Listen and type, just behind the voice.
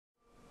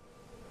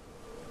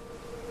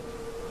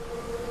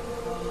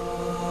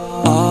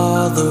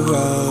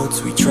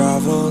roads we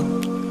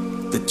traveled,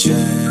 the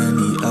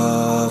journey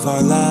of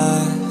our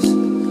lives.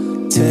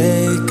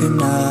 Take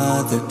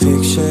another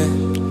picture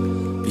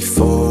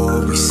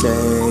before we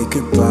say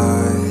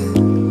goodbye.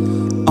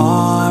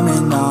 Arm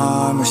in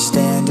arm we're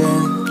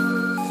standing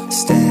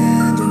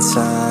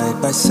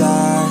side by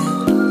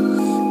side.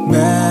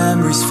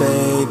 Memories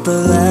fade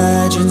but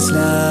legends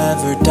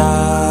never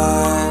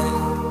die.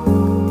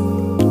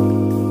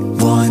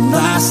 One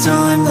last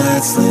time,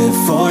 let's live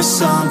for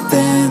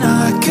something.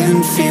 I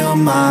can feel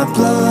my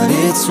blood,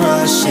 it's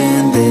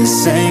rushing.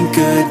 This ain't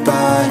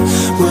goodbye,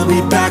 we'll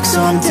be back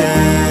someday.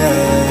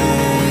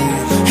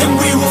 And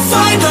we will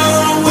find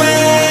our own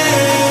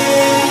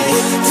way,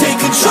 take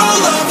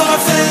control of our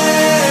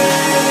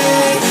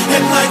fate.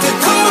 And like a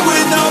car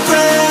with no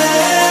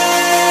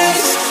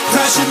brakes,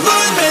 crash and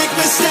learn, make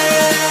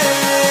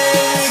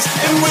mistakes.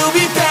 And we'll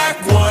be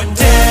back one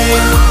day.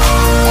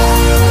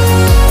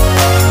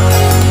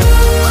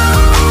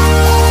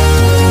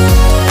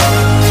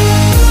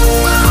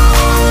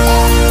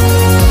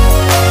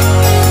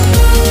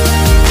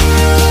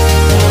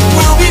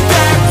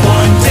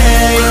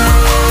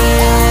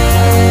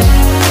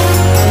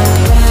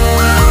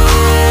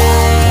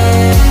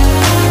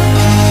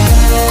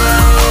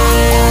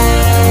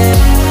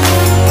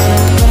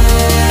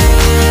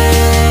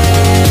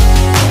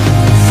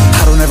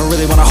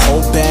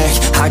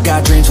 I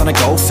got dreams, wanna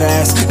go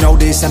fast. Know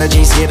this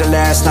energy's here to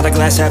last. Not a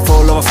glass half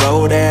full,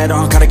 overflow that.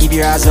 Gotta keep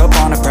your eyes up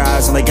on the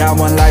prize. Only got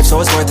one life, so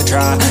it's worth a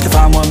try. To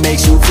find what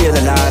makes you feel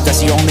alive, that's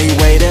the only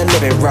way to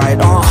live it right.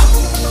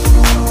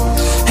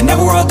 And now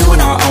we're all doing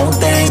our own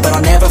thing, but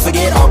I'll never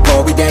forget our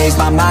glory days.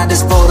 My mind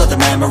is full of the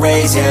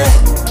memories, yeah.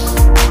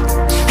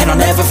 And I'll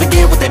never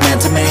forget what they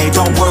meant to me.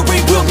 Don't worry,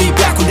 we'll be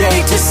back one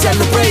day to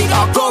celebrate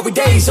our glory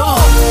days,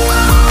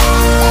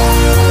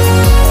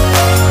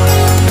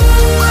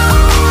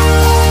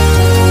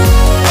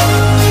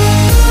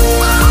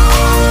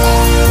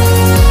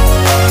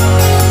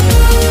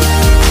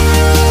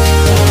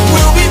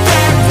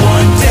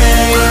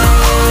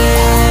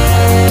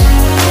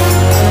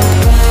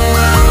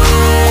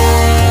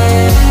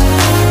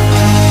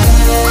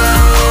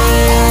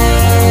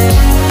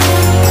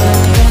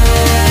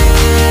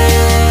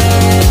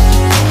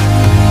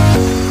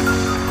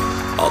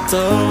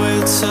 Although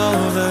it's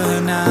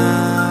over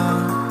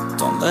now,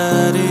 don't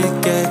let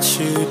it get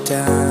you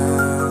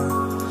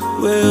down.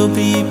 We'll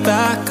be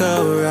back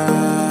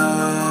around.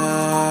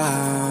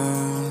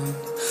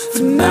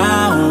 For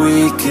now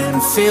we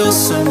can feel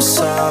some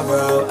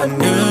sorrow. A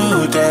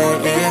new day,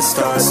 it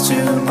starts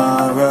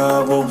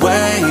tomorrow. We'll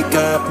wake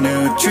up,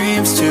 new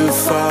dreams to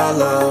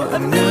follow. A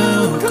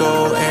new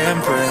goal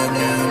and brand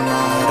new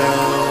motto.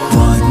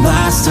 One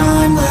last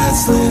time,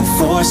 let's live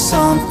for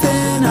something.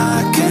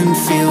 I can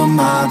feel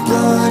my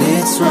blood,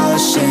 it's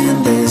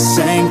rushing. This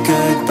ain't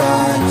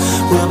goodbye,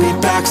 we'll be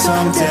back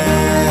someday.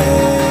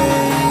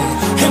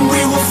 And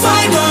we will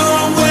find our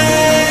own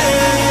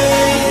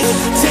way,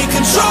 take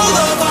control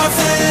of our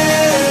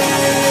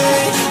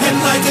fate. And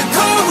like a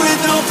car with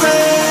no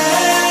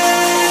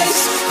brakes,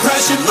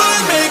 crash and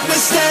learn, make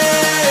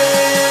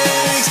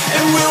mistakes.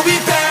 And we'll be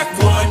back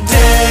one day.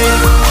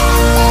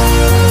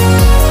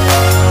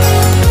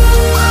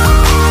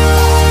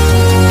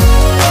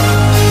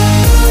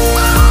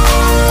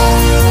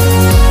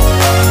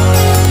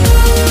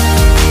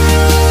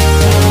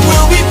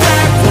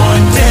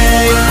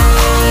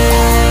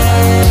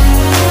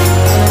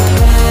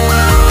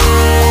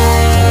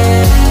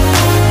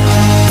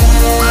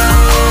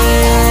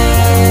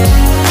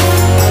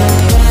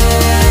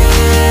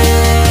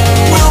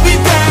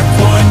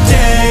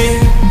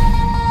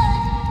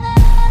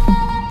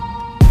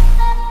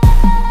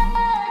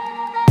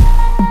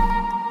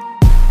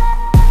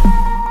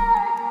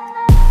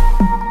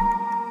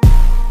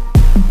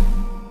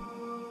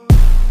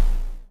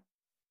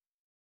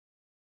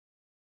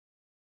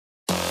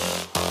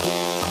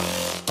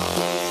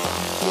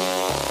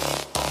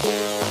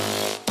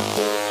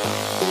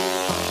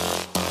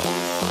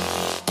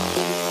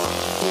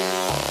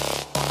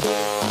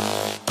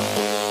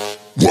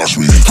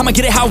 I'ma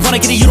get it how I wanna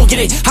get it, you don't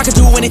get it. I can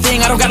do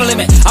anything, I don't got a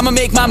limit. I'ma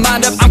make my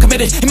mind up, I'm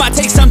committed. It might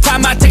take some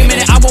time, might take a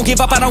minute. I won't give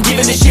up, I don't give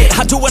in a shit.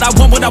 I do what I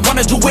want when I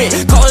wanna do it.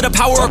 Call it a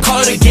power or call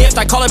it a gift.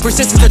 I call it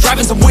persistence or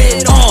driving some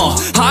wit.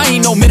 I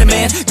ain't no minute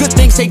man. Good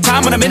things take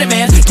time when I'm in it,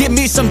 man. Give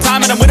me some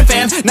time and I'm with a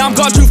fam. Now I'm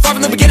gone too far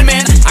from the beginning,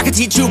 man. I can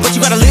teach you, but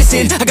you gotta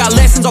listen. I got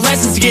lessons, all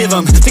lessons to give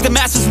them. Think the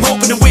masses are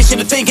open and wishing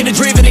and thinking and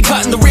driven and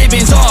cutting the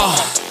ribbons,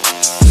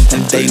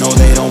 And they know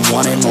they don't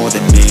want it more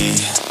than me.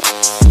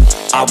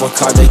 I work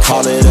hard, they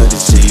call it a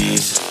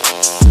disease.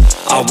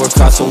 I work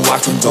hard so I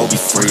can go be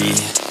free.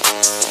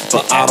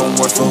 But I don't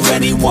work for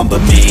anyone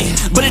but me.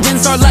 But it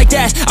didn't start like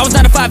that. I was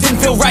 9 to 5,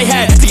 didn't feel right.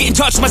 Had to get in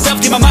touch with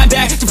myself, get my mind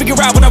back, to figure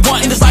out what I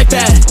want in this life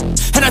bad.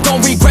 And I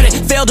don't regret it,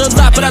 failed a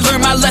lot, but I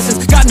learned my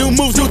lessons. Got new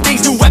moves, new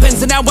things, new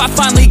weapons. And now now I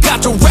finally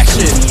got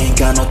direction. We ain't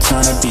got no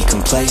time to be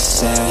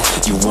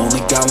complacent. You only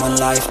got one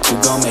life to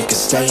go make a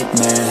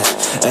statement.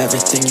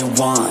 Everything you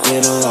want,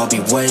 it'll all be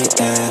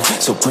waiting.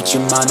 So put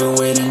your mind to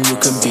it and you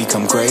can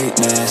become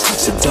greatness.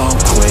 So don't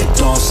quit,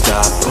 don't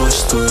stop,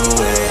 push through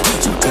it.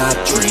 You got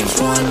dreams,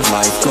 one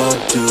life, go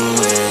do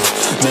it.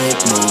 Make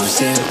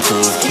moves,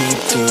 improve, keep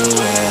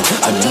doing.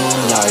 A new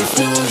life,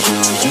 new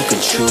you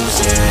can choose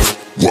it.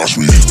 Watch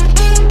me.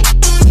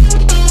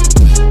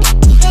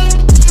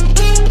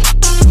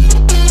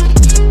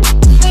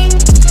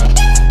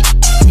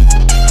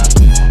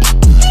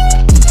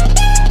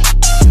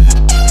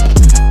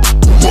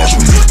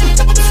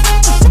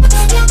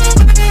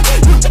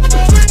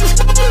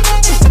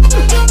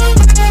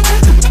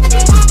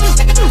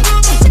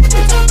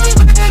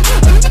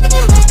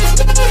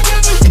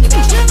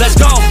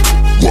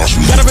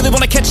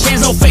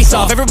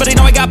 Everybody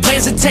know I got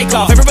plans to take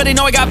off. Everybody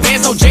know I got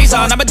bands, no J's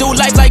on. I'ma do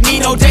life like me,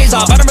 no days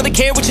off. I don't really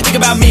care what you think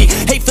about me.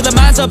 Hate for the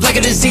minds up like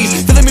a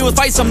disease. Filling me with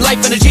fight, some life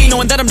energy.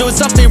 Knowing that I'm doing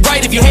something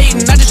right. If you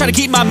hating, I just try to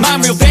keep my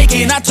mind real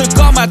vacant. I took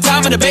all my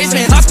time in the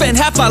basement. I spent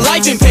half my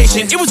life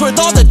impatient. It was worth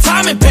all the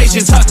time and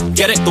patience, huh?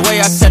 Get it? The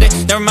way I said it.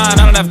 Never mind,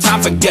 I don't have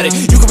time, forget it.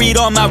 You can read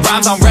all my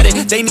rhymes on Reddit.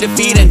 They need a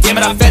feed and damn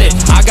it, I fed it.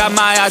 I got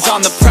my eyes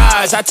on the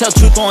prize. I tell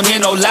truth, won't hear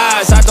no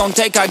lies. I don't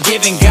take, I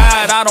give and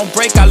guide. I don't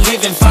break, I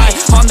live and fight.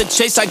 On the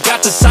chase, I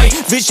got the sight.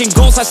 Vision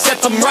goals, I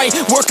set them right.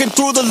 Working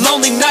through the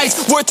lonely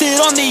nights, worth it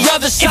on the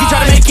other side. If you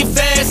try to make it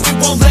fast, it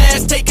won't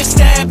last. Take a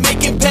stab,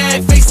 make it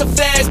bad. Face the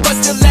fast, but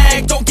still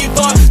lag. Don't give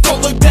up,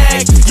 don't look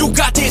back. You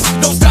got this,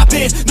 no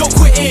stopping, no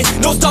quitting,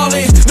 no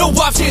stalling, no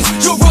options.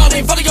 You're all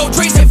in, follow your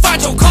dreams and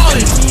find your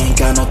calling. We ain't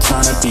got no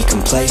time to be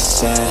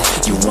complacent.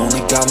 You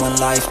only got one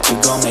life to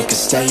go make a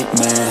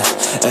statement.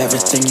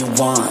 Everything you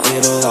want,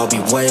 it'll all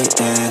be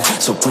waiting.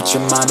 So put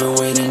your mind to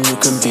it and you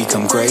can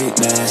become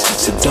greatness.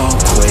 So don't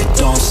quit,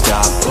 don't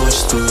stop,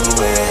 push through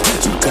it.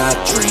 You got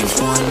dreams,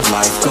 one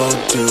life, go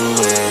do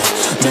it.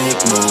 Make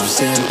moves,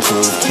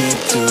 improve, keep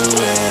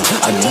doing.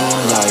 A new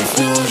life,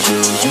 new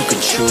you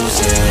can choose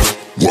it.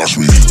 Watch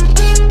me.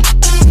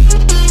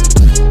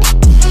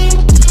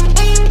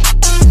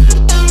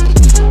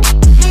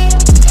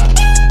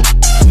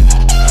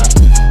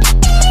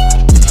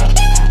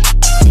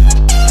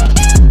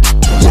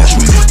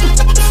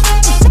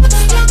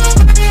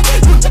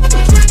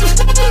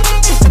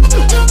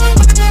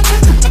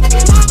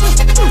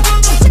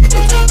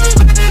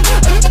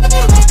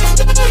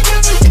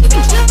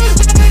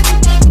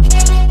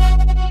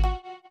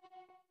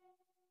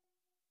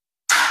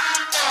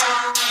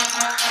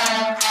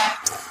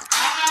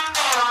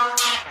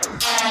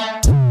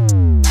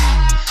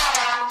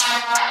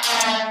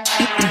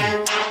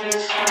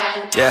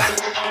 Yeah.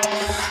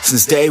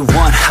 Since day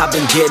one, I've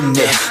been getting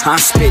it. I'm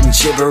spitting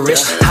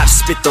gibberish, I just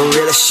spit the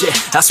realest shit.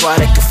 That's why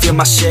they can feel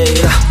my shit,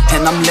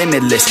 and I'm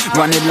limitless,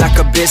 running like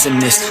a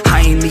business.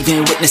 I ain't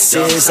leaving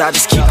witnesses, I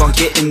just keep on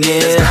getting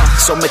it.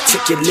 So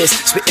meticulous,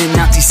 spitting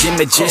out these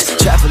images,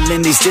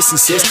 traveling these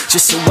distances,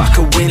 just so I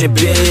could win a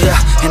bit.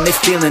 And they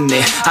feeling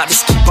it, I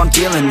just keep on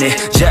dealing it.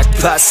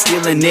 Jackpot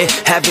stealing it,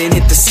 haven't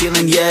hit the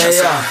ceiling, yeah.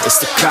 It's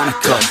the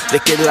chronicle,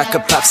 lick it like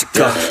a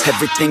popsicle.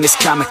 Everything is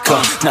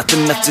comical,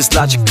 nothing left is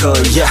logical,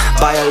 yeah.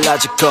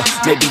 Biological,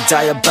 maybe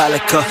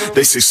diabolical.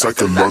 They say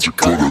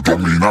psychological, that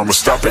don't mean I'ma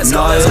stop it.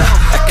 No,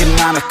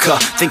 economical,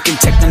 thinking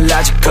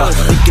technological,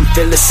 thinking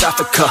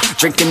philosophical,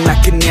 drinking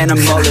like an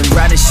animal, and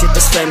writing shit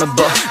that's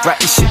flammable,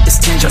 writing shit that's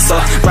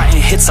tangible,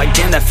 writing hits like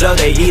damn that flow,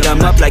 they eat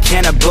them up like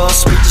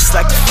cannibals. Spit just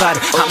like a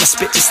fighter, I'ma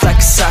spit just like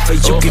a cipher.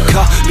 You can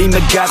call me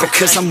MacGyver,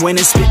 cause I'm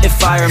winning, spitting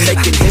fire,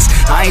 making hits.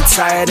 I ain't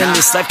tired, and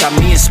this life got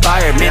me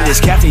inspired. Man,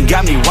 this caffeine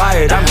got me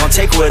wired, I'm gonna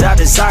take what I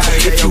desire.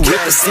 If you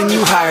with us, then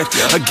you hired,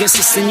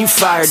 against us, then you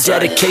fired.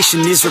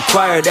 Dedication is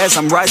required as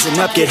I'm rising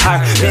up, get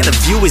higher. Man, the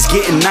view is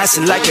getting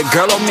nicer, like a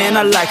girl, oh man,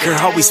 I like her.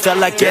 Always felt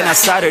like an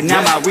outsider,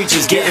 now my reach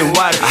is getting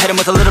wider. I hit him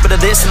with a little bit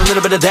of this, and a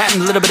little bit of that,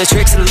 and a little bit of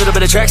tricks, and a little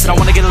bit of tracks. And I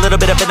wanna get a little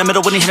bit up in the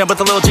middle when you hit him with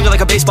a little jingle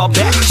like a baseball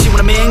bat. She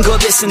wanna mingle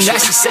this and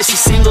that, she says she's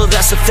single,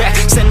 that's a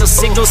fact. Send no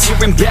signals here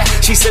and back,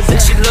 she said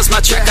that she loves my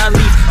track. I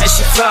leave and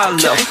she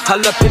follow,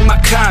 all up in my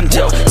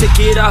condo. Take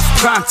it off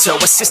pronto,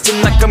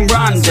 assisting like I'm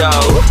Rondo.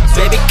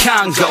 Baby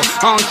Congo,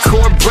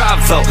 Encore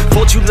Bravo,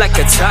 fold you like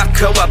a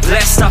taco, I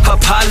blast off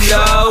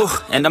Apollo.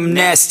 And I'm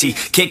nasty,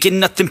 can't get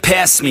nothing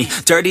past me.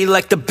 Dirty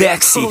like the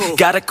backseat,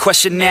 got a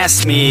question,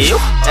 ask me.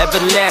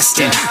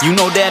 Everlasting, you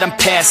know that I'm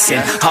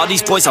passing. All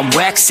these boys I'm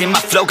waxing, my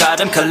flow got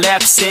them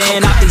collapsing.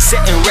 I've been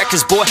setting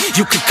records, boy,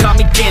 you could call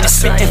me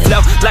Guinness. Spitting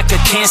flow like a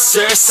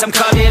cancer, some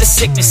call it a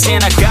sickness.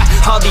 And I got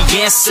all the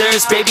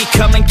answers, baby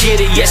come and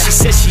get it. Yeah, she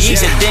says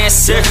she's a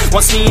dancer,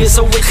 wants me as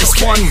a witness.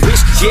 One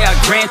wish, yeah I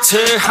grant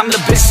her, I'm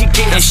the best she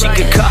getting. She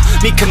could call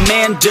me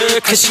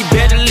commander, cause she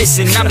better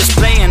listen. I'm just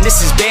playing,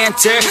 this is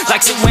banter,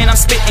 likes it when I'm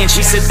spitting.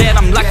 She said that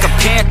I'm like a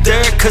panther,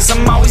 cause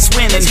I'm always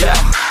winning, yeah.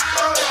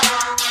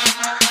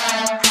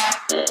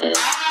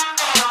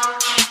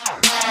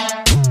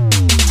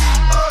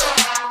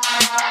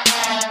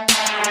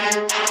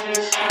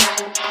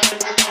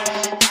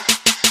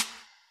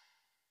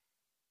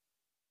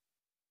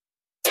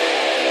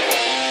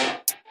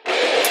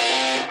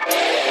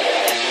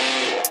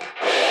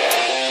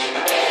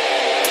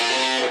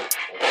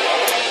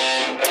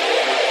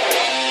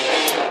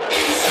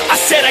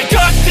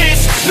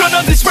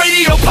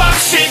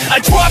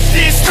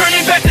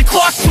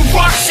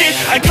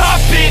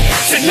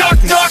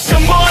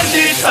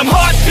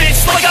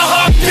 bitch, like a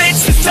hot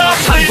bitch that's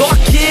topless. I lock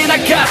in, I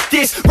got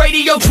this,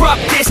 radio drop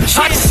this,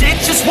 hot shit,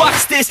 just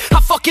watch this, I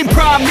fucking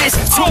promise.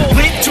 Too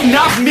lit, do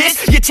not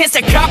miss your chance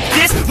to cop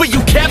this. Will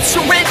you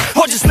capture it,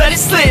 or just let it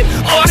slip?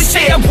 Or to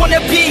say I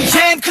wanna be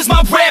him, cause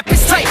my rap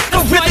is tight.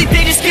 No really,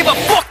 they just give a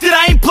fuck that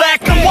I ain't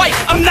black and white.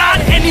 I'm not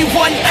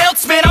anyone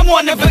else, man, I'm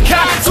one of a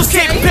kind. So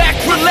sit back,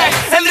 relax,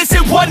 and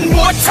listen one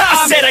more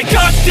time. I said I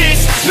got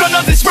this, none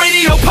of this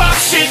radio pop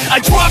shit. I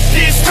dropped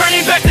this,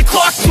 turning back the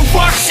clock to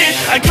rock shit.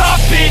 I cop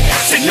it,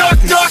 said knock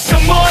knock,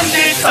 I'm on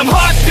this. I'm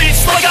hot bitch,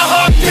 like a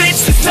hot bitch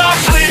that's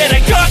topless. I said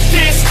I got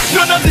this,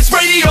 none of this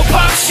radio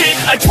pop shit.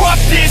 I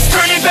dropped this,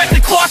 turning back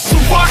the clock to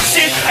rock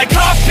shit. I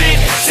cop it,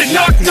 said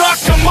knock knock,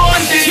 I'm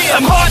on this.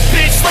 I'm hot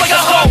bitch, like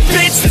a hot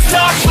bitch that's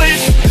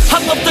topless. I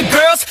love the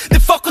girls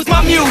that fuck with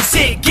my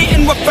music,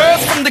 getting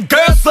referrals from the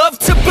girls, love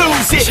to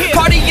booze it,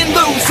 party and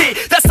lose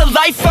it. That's the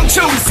life I'm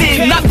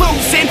choosing, not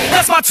losing.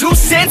 That's my 2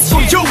 cents, so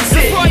use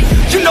it.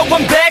 You know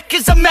I'm back,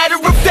 as a matter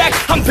of fact.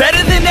 I'm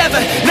better than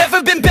ever,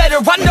 never been better.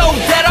 I know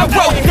that, I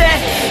wrote that.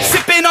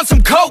 Sipping on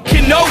some coke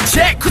and no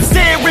jack. Could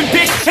stare and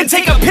bitch and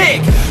take a pic.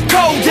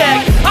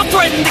 Kodak, I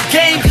threaten the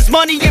game, cause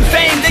money and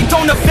fame, they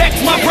don't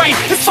affect my brain.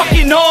 It's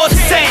fucking all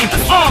the same.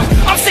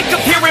 I'm sick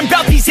of hearing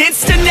about these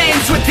Insta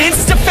names with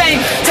Insta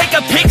fame. Take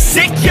a pic,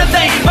 sick, you're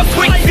lame. A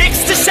quick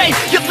fix to shame,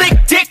 you lick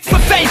dick for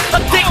fame.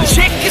 A thick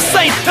chick is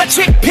slain, a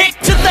chick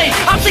picked to lane.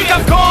 I think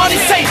I've gone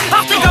insane,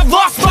 I think I've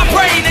lost my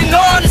brain. And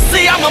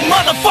honestly, I'm a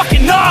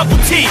motherfucking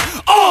novelty.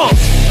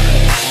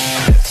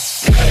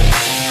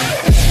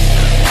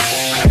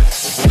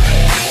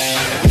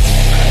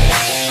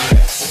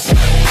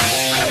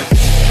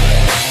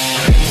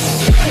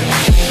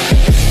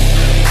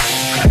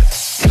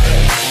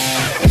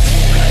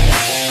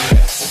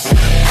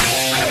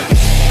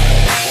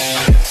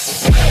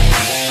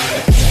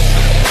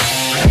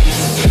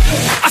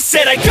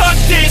 Said I got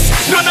this,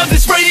 none of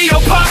this radio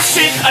pop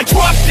shit. I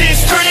dropped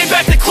this, turning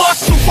back the clock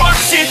to rock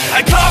shit.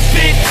 I cop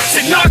it,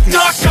 said knock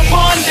knock, I'm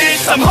on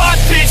this. I'm hot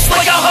bitch,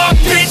 like a hot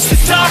bitch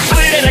that's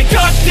topless. Said I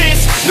got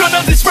this, none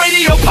of this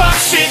radio pop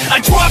shit.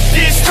 I dropped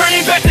this,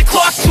 turning back the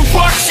clock to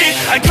rock shit.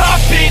 I cop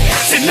it,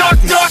 said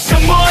knock knock,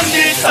 I'm on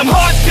this. I'm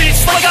hot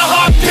bitch, like a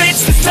hot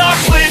bitch that's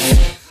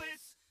topless.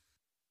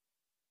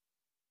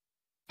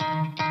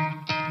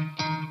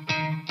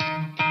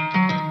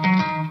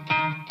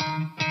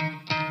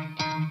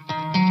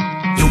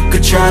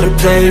 Try to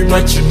play,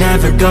 but you're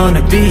never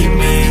gonna beat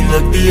me.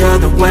 Look the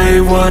other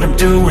way, what I'm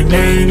doing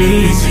ain't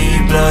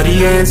easy. Bloody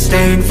hands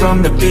stained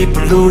from the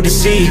people who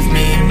deceive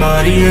me.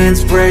 Muddy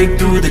hands break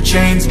through the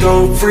chains,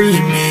 go free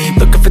me.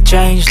 Looking for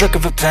change,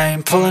 looking for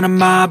pain, pulling a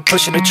mob,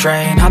 pushing a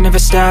train. I'll never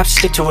stop,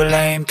 stick to a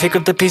lane, pick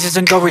up the pieces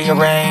and go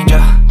rearrange.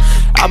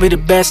 I'll be the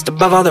best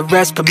above all the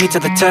rest, put me to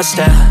the test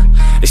and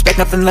expect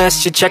nothing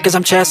less, you check as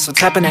I'm chess, what's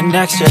happening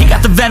next, yeah. He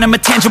got the venom, a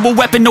tangible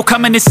weapon, no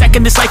coming in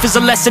second. This life is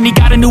a lesson, he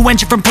got a new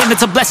engine from pain,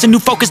 it's a blessing. New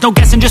focus, no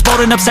guessing, just bold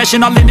and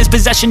obsession. All in his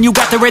possession, you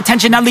got their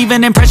attention. I'll leave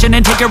an impression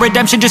and take a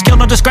redemption. Just kill,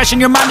 no discretion,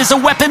 your mind is a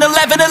weapon.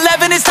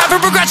 11-11, it's time for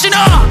progression,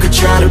 You could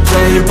try to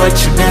play, but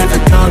you're never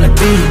gonna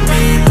beat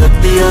me. Look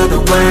the other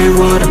way,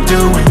 what I'm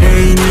doing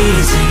ain't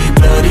easy.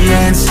 Bloody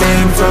hands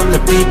stained from the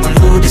people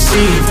who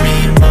deceive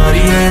me. Muddy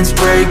hands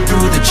break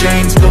through the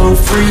chains, go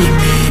free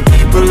me.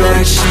 People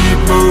like sheep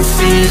move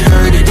feet,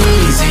 hurt it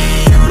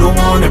easy. You don't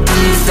wanna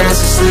be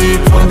fast asleep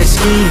when they're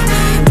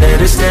scheming.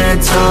 Better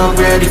stand tall,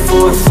 ready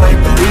for a fight,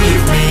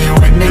 believe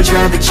me. When they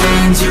try the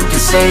chains, you can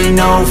say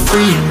no,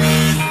 free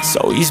me.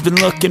 So he's been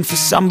looking for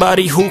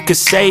somebody who could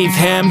save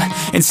him,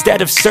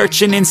 instead of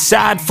searching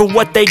inside for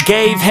what they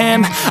gave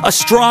him. A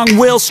strong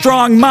will,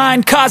 strong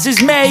mind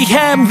causes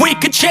mayhem. We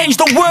could change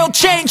the world,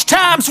 change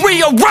times,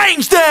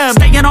 rearrange them.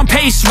 Staying on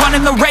pace,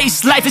 running the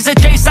race. Life is a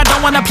chase, I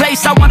don't want a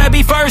place, I wanna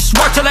be first.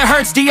 Work till it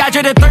hurts,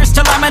 dehydrated thirst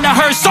till I'm in a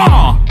hearse.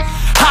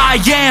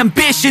 High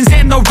ambitions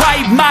and the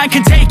right mind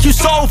can take you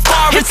so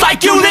far. It's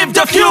like you lived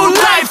a few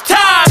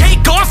lifetimes.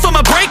 Take off,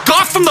 I'ma break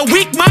off from the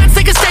weak minds.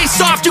 They can stay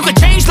soft, you can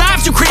change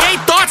lives, you create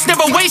thoughts,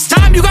 never waste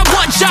time. You got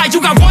one shot,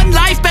 you got one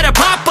life, better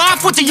pop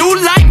off. What do you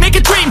like? Make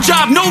a dream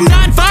job. No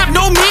 9-5,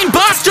 no mean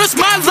boss, just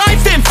my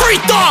life and free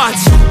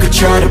thoughts. You could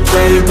try to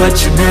play, but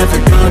you're never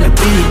gonna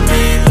beat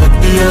me. Look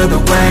the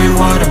other way,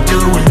 what I'm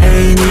doing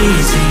ain't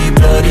easy.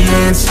 Bloody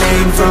hands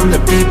stained from the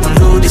people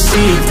who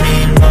deceive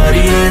me.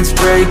 Muddy hands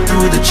break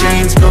through the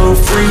chains, go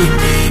free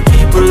me.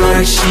 People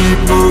like sheep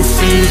move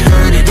feet,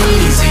 hurt it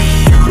easy.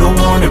 You don't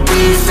wanna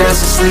be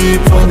fast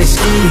asleep when they're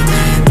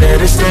scheming.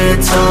 Better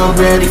stand tall,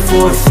 ready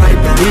for a fight,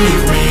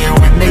 believe me.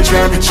 When they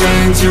try the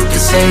chains, you can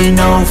say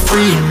no,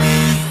 free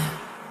me.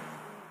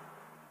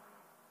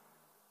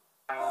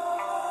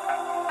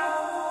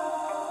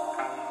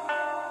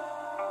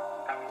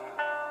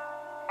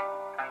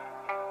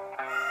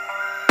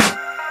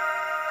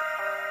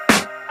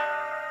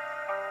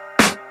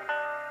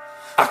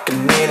 I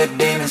can hear the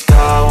demons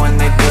call when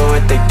they do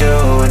what they do.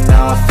 And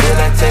now I feel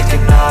like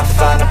taking off,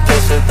 find a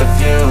place with a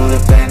view. The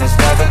pain is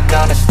never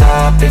gonna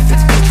stop if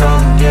it's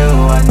controlling you.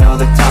 I know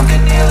that time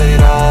can heal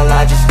it all,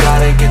 I just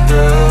gotta get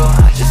through.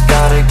 I just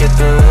gotta get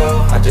through,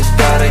 I just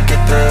gotta get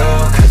through.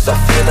 Cause I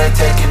feel like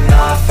taking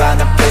off, find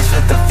a place with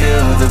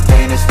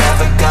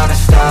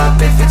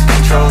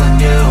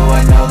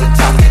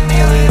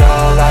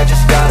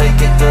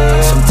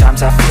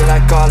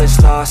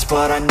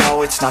but I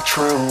know it's not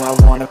true. I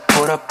wanna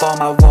put up all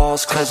my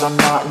walls cause I'm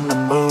not in the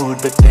mood,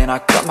 but then I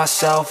cut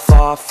myself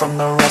off from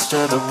the rest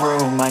of the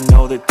room. I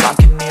know that time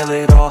can heal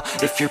it all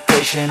if you're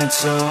patient, and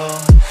soon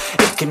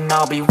it can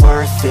all be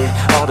worth it,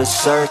 all the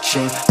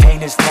searching.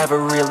 Pain is never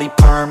really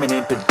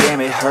permanent, but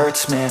damn it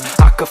hurts, man.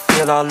 I could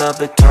feel all of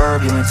the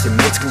turbulence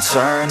and it's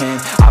concerning.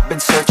 I've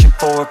been searching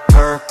for a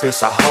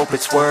purpose, I hope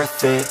it's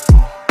worth it.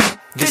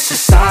 This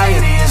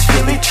society is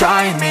really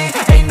trying me.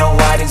 Ain't no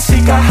hide and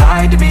seek, I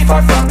hide to be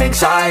far from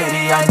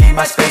anxiety. I need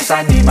my space,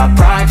 I need my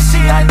privacy,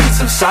 I need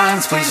some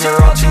silence, please.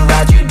 You're all too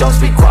loud, you don't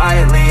speak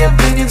quietly.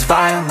 Opinions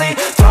violently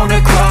thrown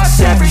across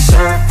every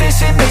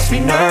surface, it makes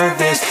me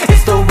nervous.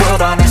 Is the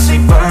world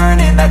honestly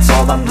burning? That's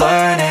all I'm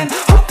learning.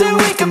 Hope that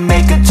we can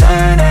make a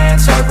turn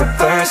and start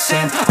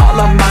reversing all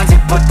our minds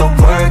and put the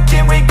work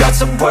in. We got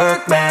some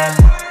work, man.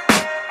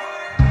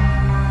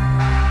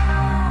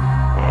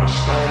 I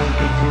started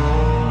to do.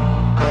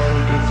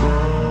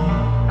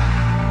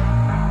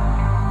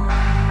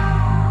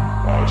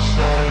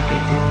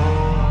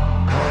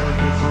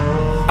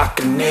 I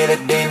can hear the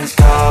demons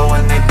call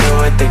when they do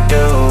what they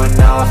do, and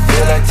now I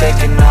feel like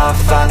taking off,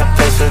 find a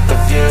place with a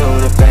view.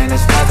 The pain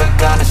is never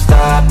gonna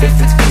stop if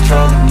it's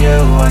controlling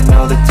you. I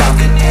know that time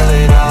can heal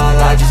it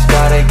all, I just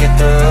gotta get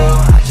through.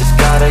 I just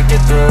gotta get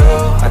through,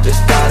 I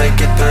just gotta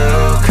get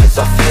through. Cause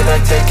I feel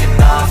like taking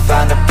off,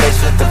 find a place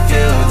with a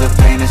view. The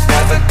pain is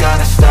never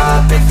gonna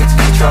stop if it's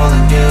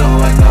controlling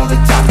you. I know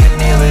that time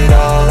can heal it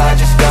all, I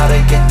just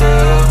gotta get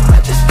through. I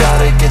just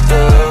gotta get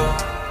through.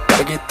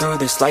 Gotta get through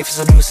this, life is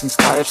a nuisance,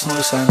 tie up some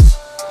loose ends.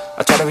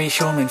 I try to be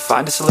human,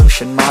 find a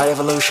solution, my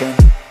evolution.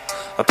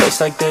 A place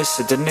like this,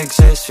 it didn't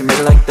exist, we made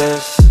it like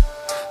this.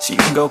 So you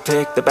can go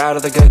pick the bad or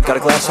the good, got a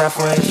glass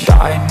halfway.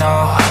 I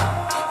know,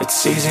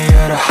 it's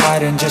easier to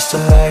hide than just to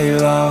lay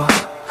low.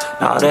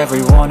 Not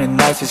everyone in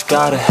life has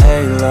got a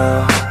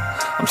halo.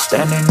 I'm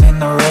standing in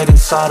the red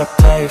inside a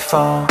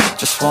payphone,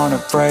 just wanna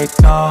break,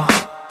 no.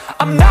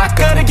 I'm not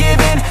gonna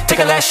give in, take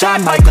a last shot,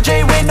 Michael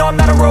J. Win. No, I'm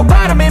not a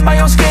robot, I'm in my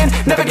own skin.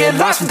 Never get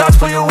lost when thoughts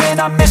pull you in.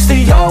 I miss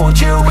the old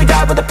you, we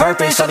died with a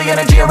purpose. All the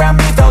energy around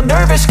me felt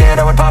nervous, scared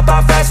I would pop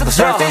out fast to the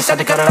surface. Had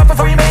to cut it off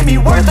before you made me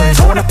worthless.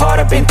 Torn apart,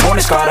 I've been torn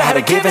and scarred. I had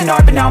a given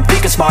art, but now I'm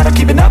thinking smart. I'm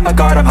keeping up my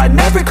guard, I'm hiding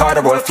every card.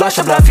 A royal flush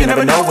of love, you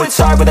never know what's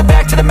hard. With a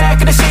back to the mat,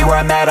 gonna see where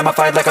I'm at. I'ma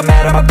fight like I'm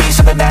mad, I'ma be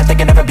something that they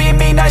can never be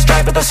me. Nice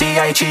try, but they'll see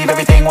I achieve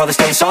everything while they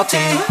stay salty.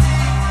 I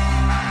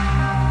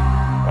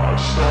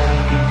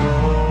started to go.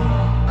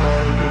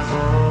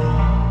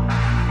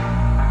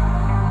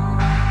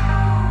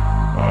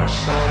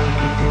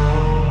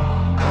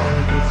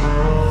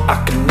 I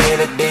can hear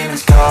the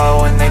demons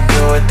call when they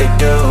do what they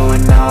do,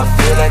 and now I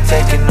feel like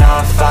taking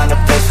off, find a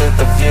place with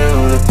a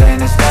view. The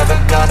pain is never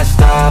gonna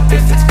stop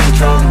if it's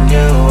controlling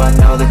you. I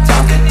know that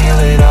time can heal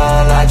it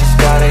all, I just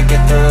gotta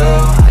get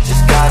through. I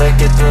just gotta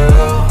get through,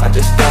 I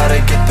just gotta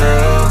get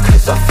through.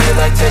 Cause I feel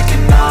like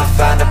taking off,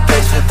 find a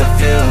place with a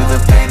view. The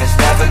pain is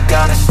never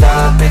gonna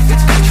stop if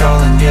it's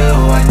controlling you.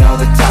 I know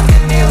that time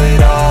can heal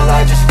it all,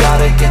 I just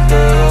gotta get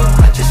through.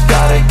 I just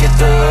gotta get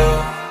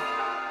through.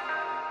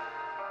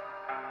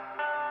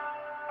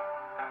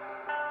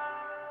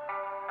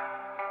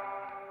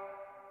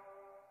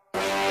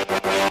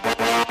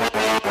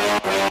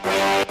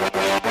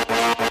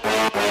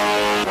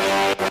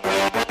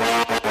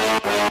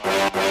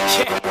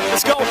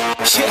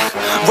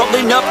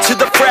 Rolling up to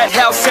the frat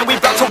house and we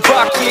bout to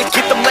rock it.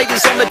 Get them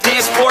ladies on the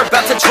dance floor,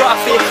 about to drop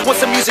it. Once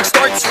the music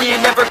starts, we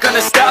ain't never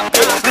gonna stop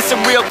it.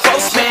 Listen real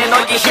close, man,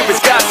 all you hear is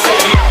gossip.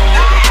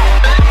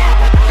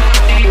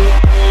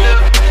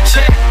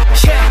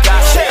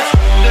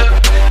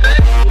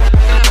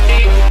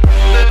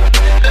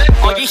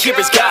 All you hear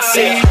is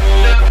gossip.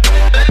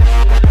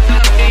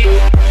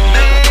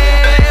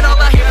 Man, all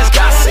I hear is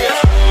gossip.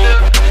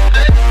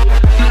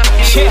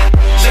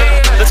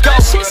 Let's go,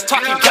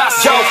 talking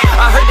gossip. Yo,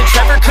 I heard that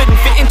Trevor couldn't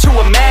fit into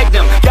a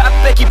Magnum. Got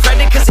Becky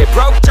pregnant cause it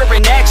broke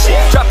during action.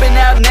 Dropping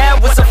out now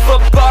was a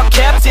football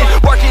captain.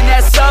 Working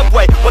at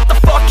Subway, what the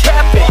fuck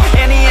happened?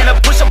 Annie and a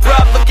push-up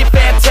bra looking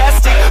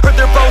fantastic. Heard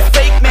they're both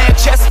fake, man,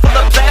 chest full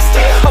of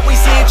plastic.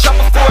 Always in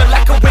trouble for a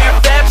lack of wearing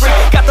fabric.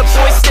 Got the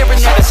boys staring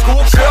at a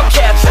schoolgirl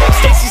caption.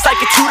 Stacy's like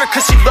a tutor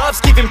cause she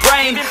loves giving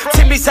brain.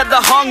 Timmy's had the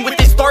hung with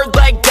his third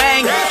leg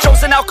bang.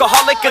 Joe's an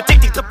alcoholic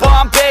addicted to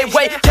Bombay.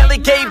 Wait, Kelly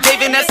gave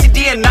Dave an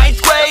STD in 9th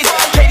grade.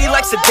 Katie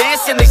likes to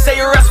dance and they say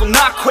her ass will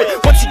not quit.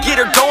 Once you get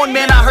her going,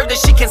 man, I heard that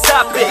she can't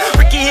stop it.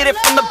 Ricky hit it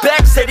from the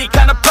back, said he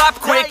kinda pop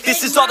quick.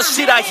 This is all the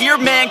shit I hear,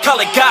 man, call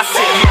it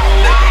gossip.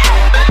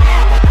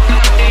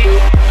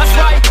 That's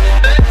right,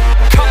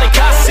 call it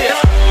gossip.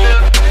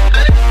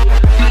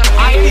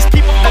 I hear these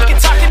people fucking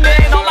talking,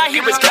 man, all I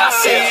hear is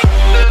gossip.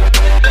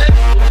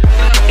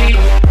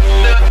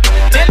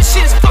 Damn, this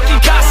shit is fucking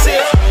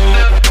gossip.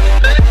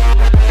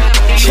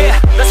 Yeah,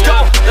 let's go,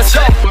 let's go,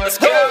 let's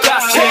go,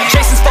 gossip.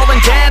 Jason's falling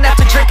down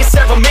after drinking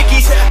several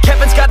Mickeys.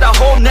 Kevin's got a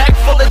whole neck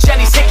full of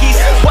Jenny's hickeys.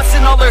 What's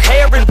in all her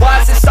hair and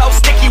why is it so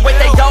sticky? Wait,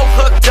 they all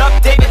hooked up,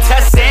 David,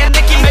 Tess, and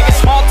Nikki. Make a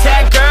small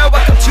town girl,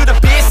 welcome to the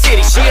big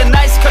city. She a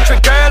nice country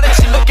girl and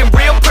she looking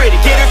real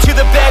pretty. Get her to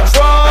the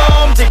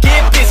bedroom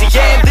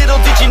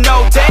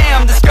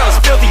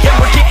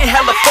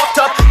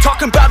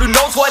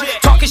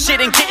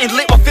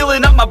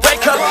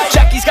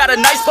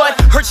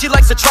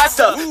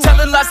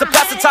Telling lies to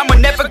pass the time, we're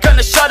never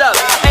gonna shut up.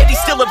 Eddie's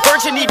still a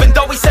virgin even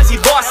though he says he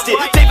lost it.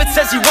 David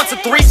says he wants a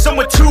threesome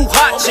with 2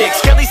 hot chicks.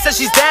 Kelly says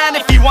she's down,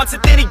 if he wants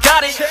it then he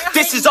got it.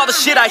 This is all the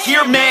shit I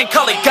hear, man,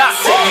 call it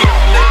gossip.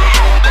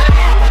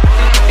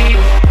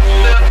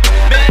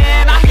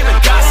 Man, I hear the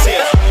gossip.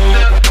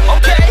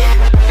 Okay,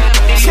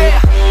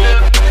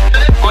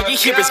 yeah, all you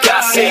hear is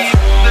gossip.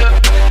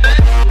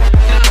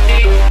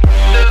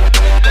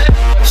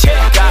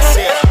 Yeah,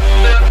 gossip.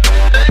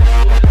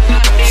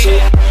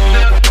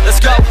 Let's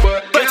go.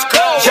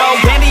 Yo,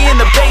 Andy in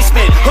the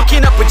basement,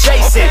 hooking up with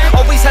Jason.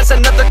 Always has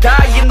another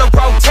guy in the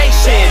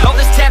rotation. All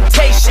this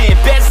temptation,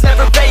 bed's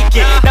never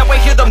vacant. Now I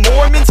hear the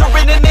Mormons are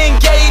in an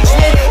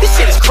engagement. This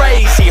shit is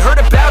crazy, heard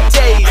about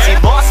Daisy.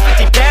 Lost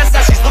 50 pounds,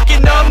 now she's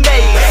looking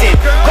amazing.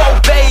 Oh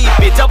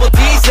baby, double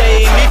D's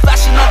me.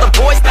 Flashing all the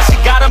boys, now she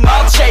got them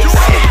all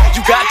chasing.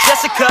 You got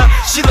Jessica,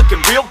 she looking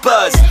real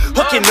buzzed.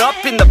 Hooking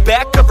up in the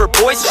back of her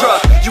boy's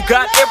truck. You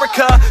got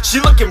Erica, she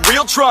looking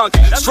real drunk.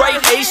 Straight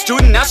A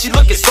student, now she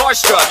looking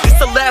starstruck. This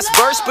the last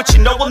verse, but you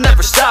know we'll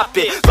never stop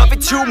it. Love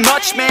it too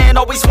much, man,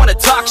 always wanna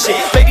talk shit.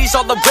 Ladies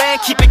all around,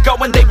 keep it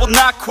going, they will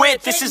not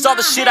quit. This is all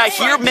the shit I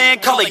hear, man,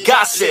 call it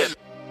gossip.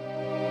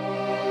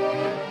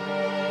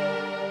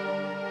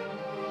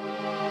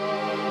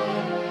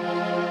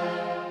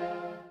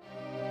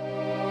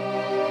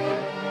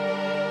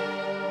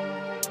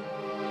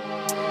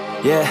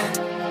 Yeah,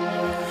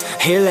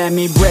 here let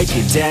me break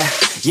it down.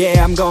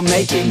 Yeah, I'm gon'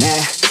 make it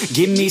now.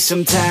 Give me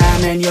some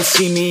time and you'll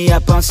see me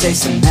up on stage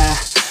somehow.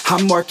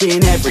 I'm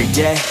working every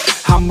day,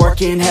 I'm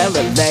working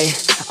hella late.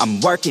 I'm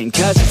working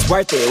cause it's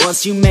worth it.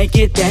 Once you make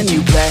it, then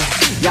you play.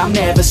 I'm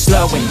never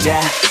slowing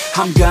down,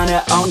 I'm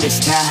gonna own this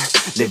town.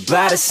 Live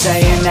by the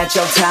saying that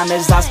your time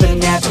is lost but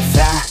never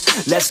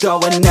found. Let's go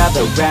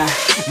another round,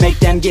 make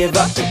them give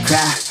up the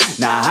crown.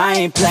 Nah, I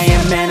ain't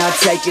playing, man, I'll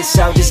take it,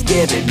 so just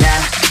give it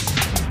now.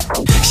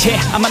 Yeah,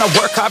 I'm gonna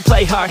work hard,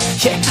 play hard.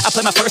 Yeah, I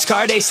play my first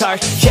card, ace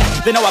hard. Yeah,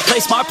 they know I play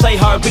smart, play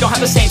hard. We don't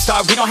have the same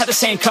star, we don't have the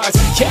same cards.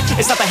 Yeah,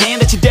 it's not the hand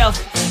that you dealt.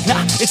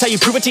 Nah, it's how you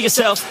prove it to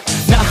yourself.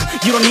 Nah,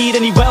 you don't need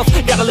any wealth.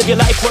 Gotta live your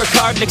life, work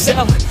hard and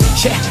excel.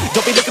 Yeah,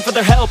 don't be looking for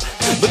their help.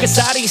 Look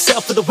inside of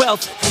yourself for the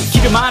wealth.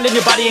 Keep your mind and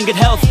your body in good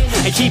health.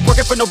 And keep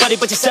working for nobody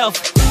but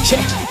yourself.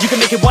 Yeah, you can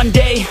make it one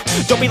day.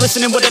 Don't be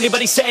listening what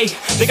anybody say.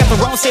 They got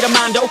their own state of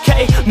mind,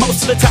 okay.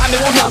 Most of the time it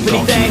won't help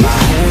anything. Keep my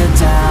head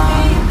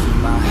down.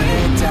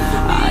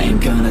 I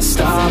ain't gonna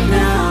stop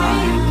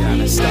now.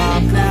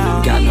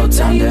 Got no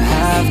time to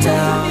have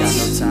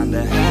doubts.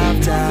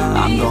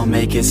 I'm gonna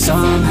make it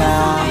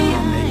somehow.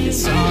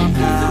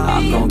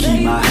 I'm gonna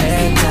keep my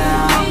head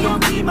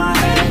down.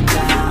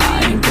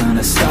 I ain't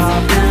gonna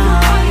stop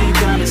now.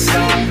 Got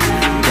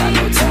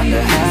no time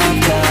to have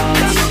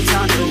doubts.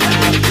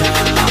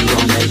 I'm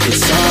gonna make it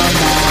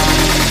somehow.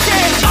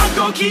 I'm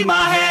gonna keep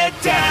my head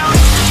down.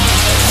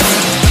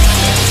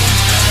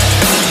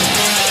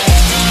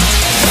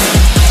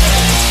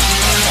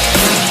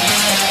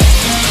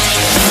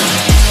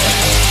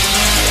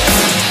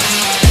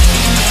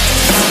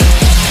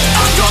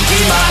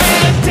 Keep my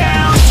head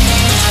down.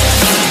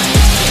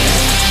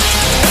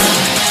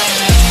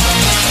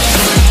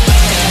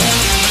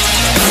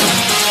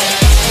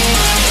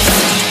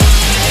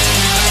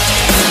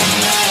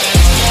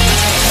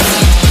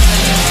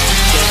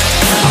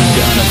 I'm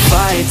gonna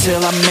fight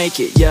till I make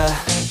it, yeah.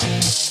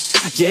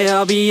 Yeah,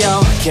 I'll be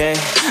okay.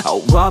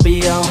 Oh, I'll be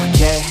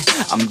okay.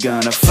 I'm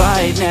gonna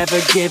fight, never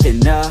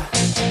giving up.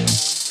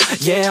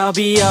 Yeah, I'll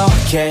be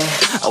okay.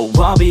 Oh,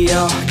 I'll be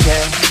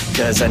okay.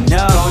 Cause I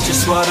know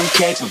just what I'm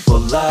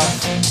capable of.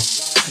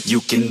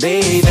 You can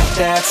leave if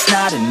that's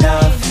not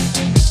enough.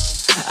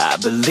 I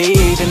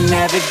believe in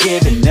never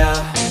giving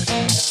up.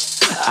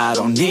 I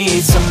don't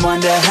need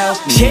someone to help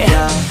me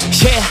up.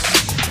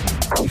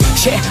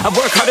 Yeah, I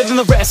work harder than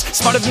the rest,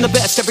 smarter than the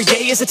best. Every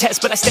day is a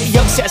test, but I stay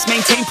obsessed.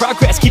 Maintain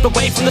progress, keep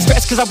away from the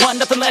stress, cause I want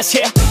nothing less,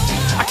 yeah.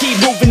 I keep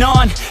moving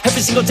on, every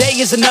single day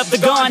is another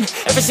gone.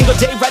 Every single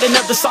day write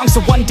another song,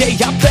 so one day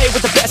I'll play with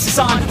the best is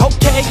on.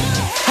 Okay,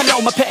 I know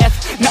my path,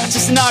 not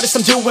just an artist,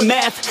 I'm doing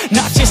math.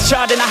 Not just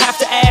charting, I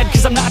have to add,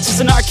 cause I'm not just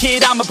an art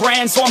kid, I'm a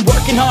brand. So I'm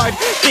working hard,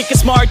 thinking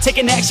smart,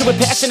 taking action with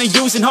passion and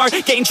using heart.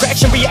 Gain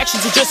traction,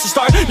 reactions are just a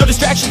start. No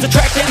distractions,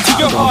 attract them to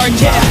your heart,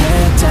 yeah.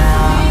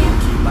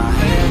 Keep my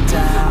head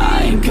down.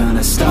 I ain't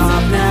gonna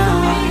stop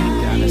now.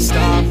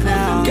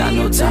 Got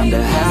no time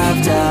to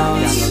have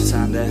doubts.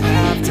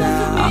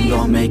 I'm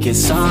gonna make it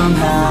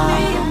somehow.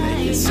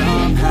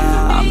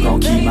 I'm gonna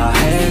keep my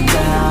head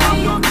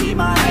down.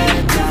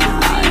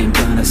 I ain't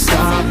gonna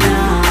stop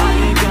now.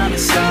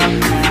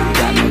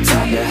 Got no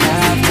time to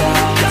have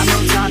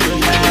doubts.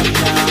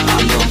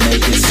 I'm gonna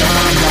make it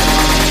somehow.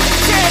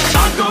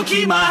 I'm gonna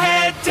keep my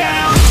head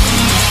down.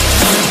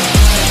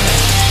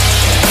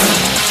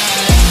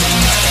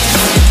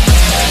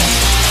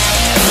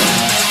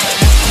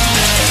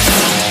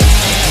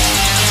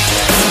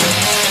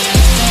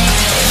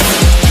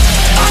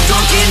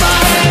 Keep my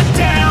head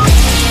down.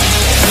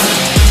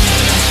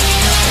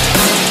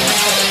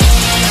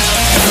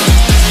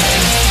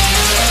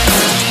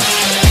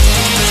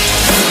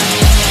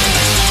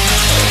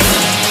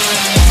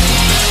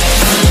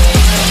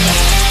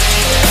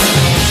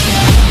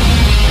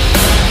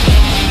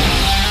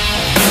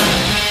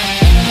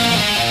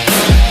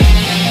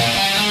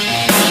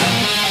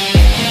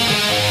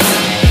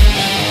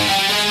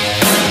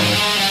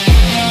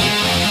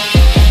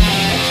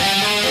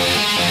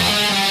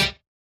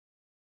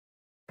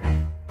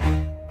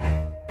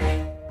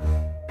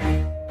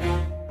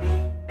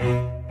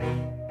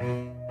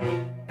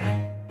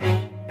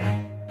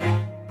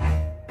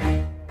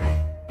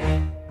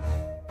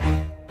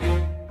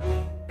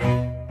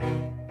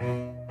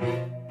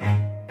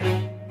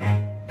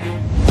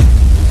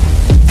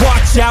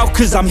 watch out,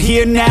 cause I'm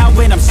here now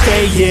and I'm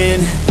staying.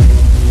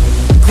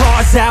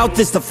 Claws out,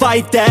 this the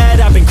fight that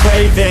I've been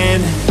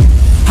craving.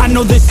 I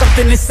know there's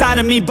something inside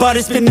of me, but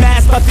it's been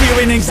masked by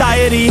fear and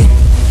anxiety.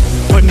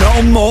 But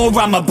no more,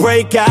 I'ma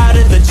break out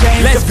of the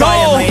chains. Let's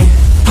defiantly go!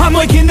 I'm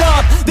waking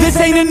up, this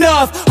ain't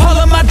enough. All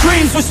of my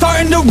dreams were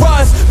starting to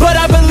rust, but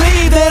I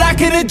believe that I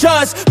can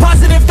adjust.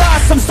 Positive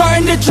thoughts, I'm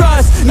starting to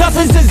trust.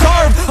 Nothing's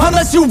deserved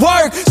unless you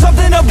work.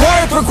 Something of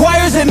worth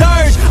requires an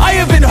urge. I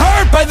have been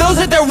hurt by those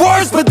at their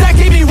worst, but that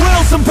gave me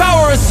will, some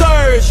power, a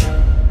surge.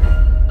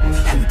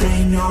 And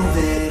they know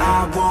that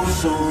I won't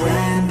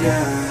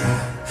surrender,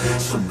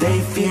 so they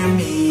fear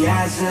me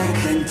as a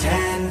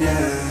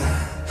contender.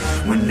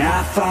 When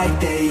I fight,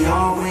 they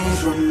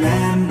always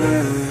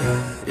remember,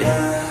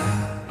 yeah.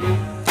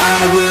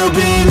 I will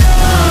be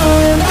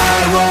known, I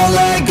won't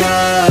let go.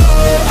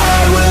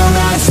 I will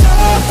not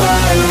stop,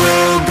 I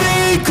will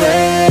be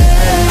great.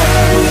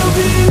 I will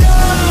be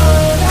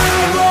known,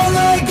 I won't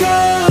let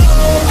go.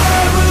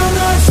 I will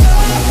not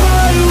stop,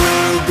 I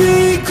will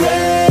be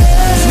great.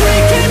 We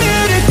came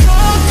here to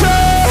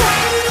conquer,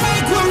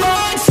 like we're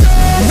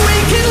monsters. We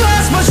can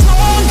last much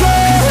longer,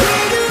 we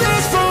do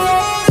this for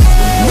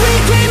honor. We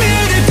came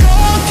here to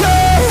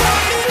conquer,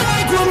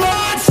 like we're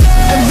monsters.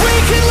 And we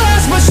can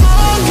last much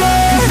longer.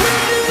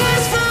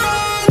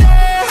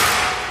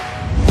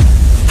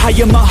 I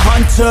am a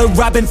hunter,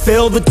 I've been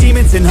filled with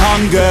demons and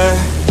hunger.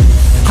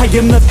 I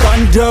am the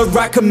thunder,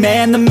 I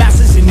command the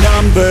masses in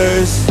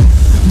numbers.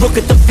 Look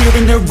at the fear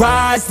in their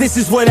eyes, this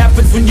is what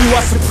happens when you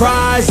are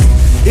surprised.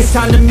 It's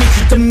time to meet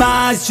your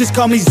demise, just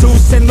call me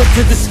Zeus and look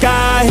to the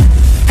sky.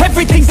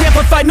 Everything's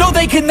amplified, no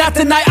they cannot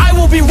deny. I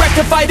will be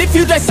rectified, if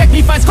you dissect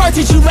me, find scars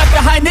that you left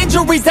behind.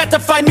 Injuries that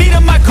define me to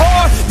my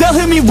core, they'll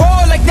hear me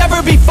roar like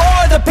never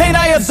before. The pain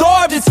I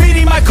absorbed, it's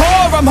feeding my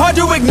core. I'm hard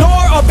to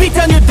ignore, I'll beat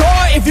down your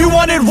door. If you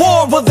wanted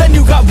war, well then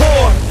you got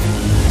war.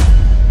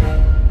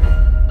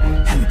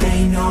 And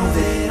they know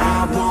that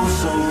I won't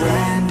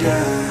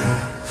surrender,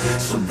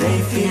 so they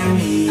fear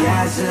me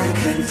as a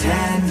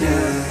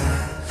contender.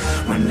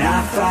 When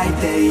I fight,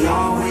 they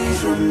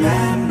always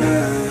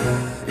remember,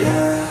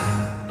 yeah.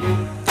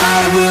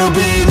 I will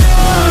be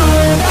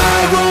known, I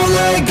won't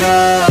let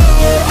go.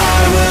 I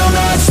will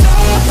not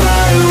stop,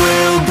 I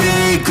will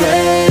be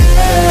great.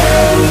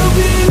 I will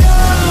be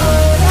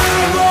known, I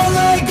won't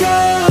let go.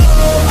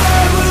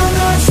 I will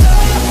not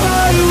stop,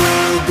 I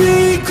will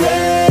be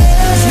great.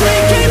 We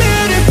came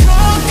here to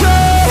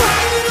conquer,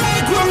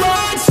 like we're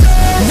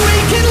monsters. We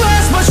can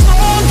last much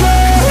longer,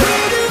 we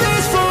do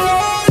this for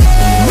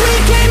honor. We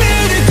came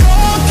here to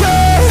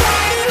conquer,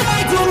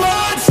 like we're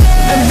monsters.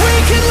 And we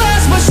can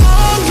last much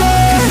longer.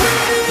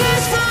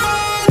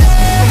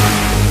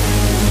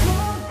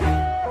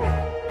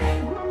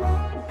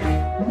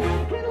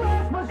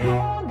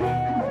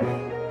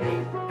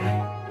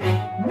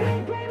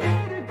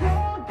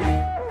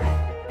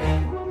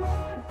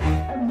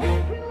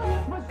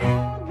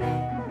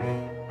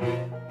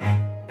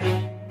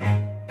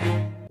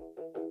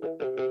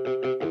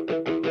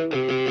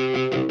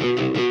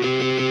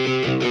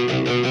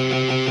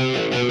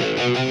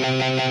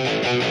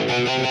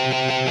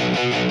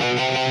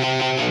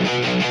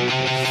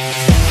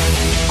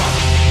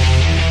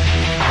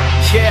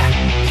 Yeah,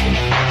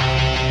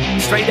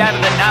 straight out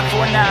of the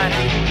 949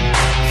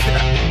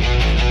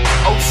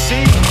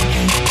 OC.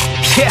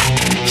 Yeah,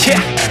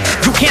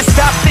 you can't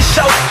stop this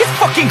show, it's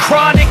fucking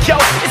chronic, yo.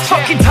 It's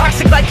fucking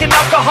toxic like an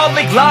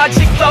alcoholic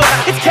logic flow.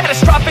 It's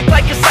catastrophic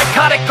like a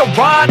psychotic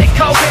erotic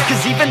code.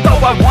 Cause even though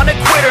I wanna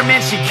quit her,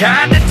 man, she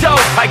kinda dope.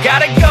 I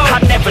gotta go,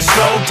 I never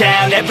slow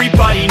down,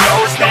 everybody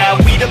knows now.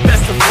 We the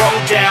best to throw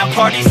down,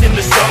 parties in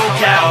the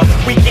SoCal.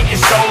 We getting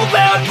so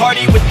loud,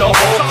 party with the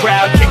whole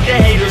crowd. Kick the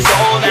haters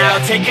all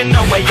out, taking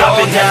away all doubt.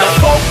 I've been hella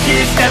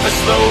focused, never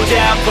slow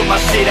down. Put my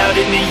shit out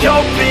in the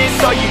open,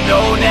 so you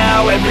know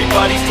now.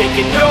 Everybody's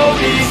taking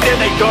notice, there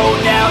they go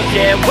now.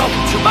 Yeah,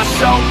 welcome to my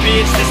show,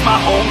 bitch, this my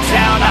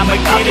hometown. I'ma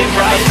get it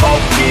right.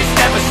 Focused,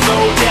 never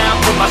slow down.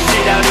 Put my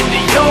shit out in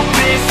the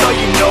open, so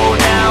you know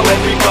now.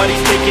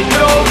 Everybody's taking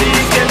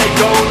notice, there they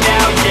go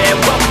now. Yeah,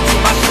 welcome to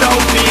my show,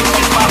 bitch,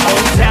 this my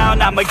hometown.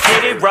 I'ma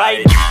get it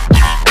right.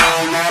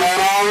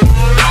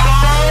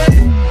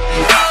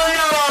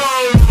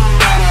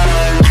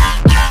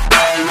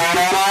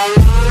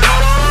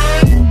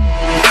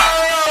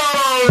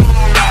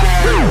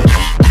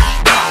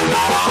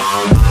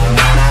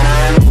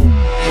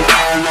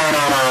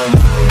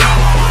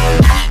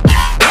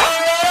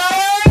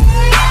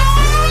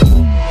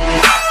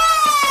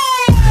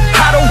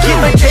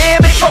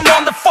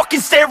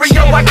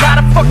 Stereo, I got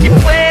a fucking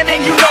plan,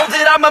 and you know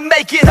that I'ma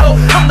make it, ho.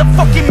 I'm the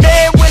fucking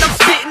man when I'm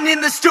spitting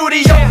in the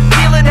studio.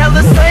 Feeling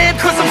hella slammed,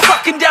 cause I'm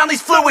sucking down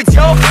these fluids,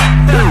 yo.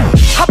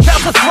 I'm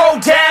about to throw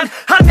down,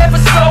 I never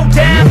slow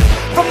down.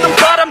 From the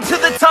bottom to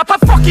the top, I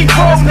fucking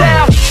grow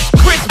now.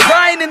 Chris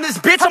Bryant in this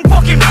bitch, I'm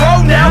fucking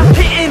pro now.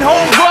 Hitting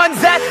home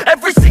runs at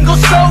every single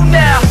show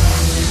now.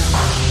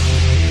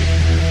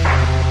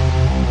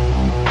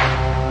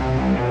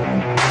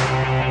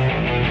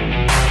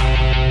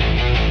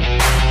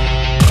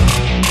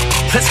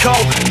 Let's go.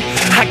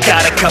 I I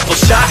got a couple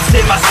shots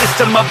in my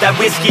system of that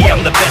whiskey.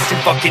 I'm the best in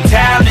fucking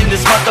town in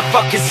this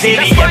motherfucking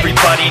city.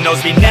 Everybody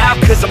knows me now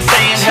cause I'm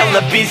staying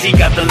hella busy.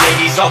 Got the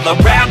ladies all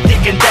around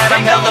thinking that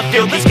I'm hella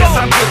filthy cause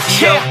I'm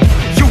guilty, yo.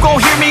 You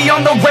gon' hear me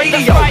on the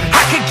radio.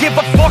 I could give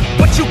a fuck,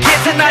 but you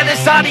can't deny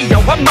this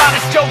audio. I'm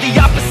modest, yo, the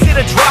opposite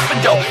of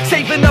dropping dough.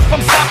 Saving up,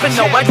 I'm stopping,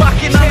 no. I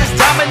rock it on this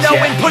domino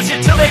and push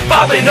it till they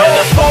fallin', no.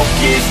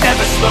 Focus,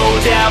 never slow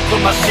down. Put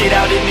my shit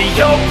out in the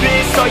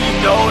open, so you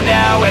know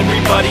now.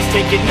 Everybody's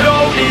taking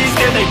notice,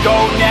 there they go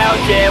now.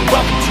 Yeah,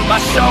 welcome to my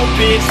show,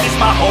 bitch. This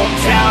my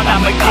hometown,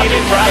 I'ma get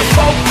it right.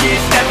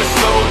 Focus, never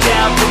slow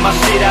down. Put my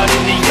shit out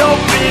in the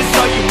open,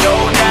 so you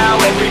know now.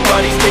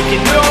 Everybody's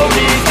taking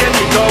notice, there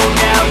they go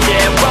now.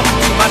 Yeah, welcome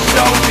to my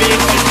show,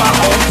 bitch. This my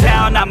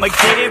hometown, I'ma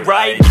get it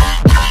right.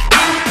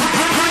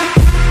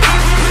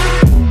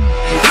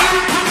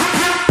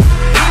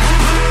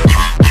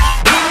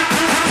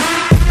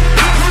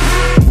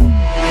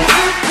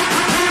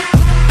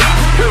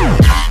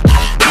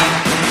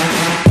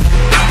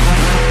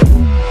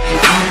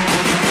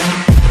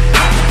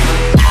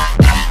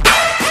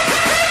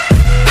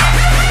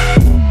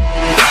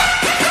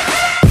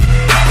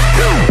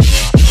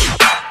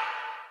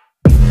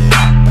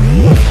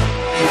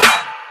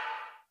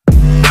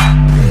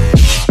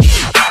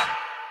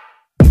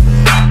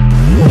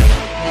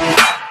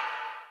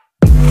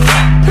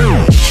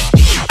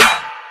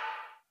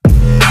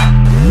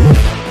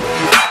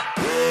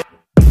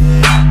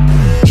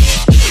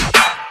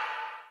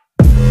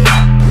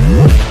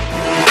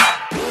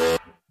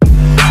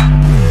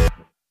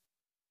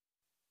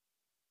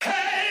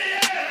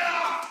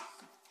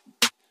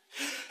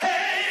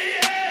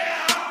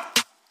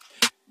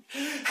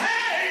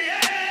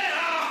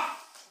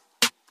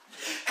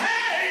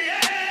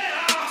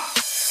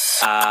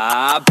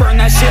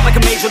 Burn that shit like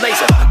a major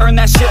laser. Earn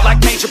that shit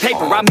like major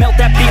paper. I melt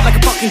that beat like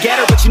a fucking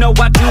getter. But you know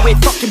I do it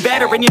fucking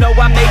better. And you know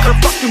I make her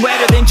fucking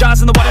wetter than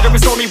Jaws in the water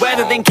during stormy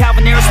weather. Than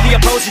Calvin Harris, the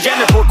opposing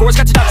gender. Poor Gore's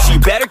got you nuts, so you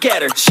better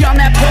get her. She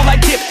on that pole like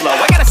Diplo.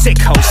 I got a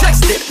sick hoe, she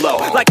likes Diplo.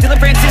 Like Dylan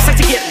Francis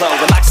likes to get low.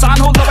 And like Son,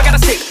 hold low, I got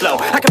a sick flow.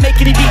 I can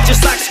make any beat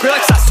just like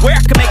Skrillex. I swear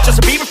I can make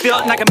Justin Bieber feel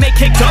it. And I can make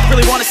Kicked Up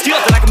really wanna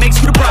steal it. Then I can make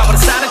Scooter Braun wanna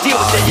sign a deal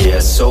with it.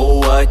 Yeah, so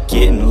what?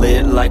 Getting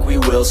lit like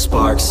we Will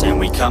Sparks. And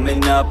we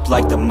coming up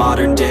like the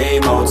modern day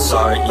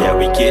Mozart. Yeah,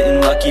 we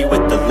getting lucky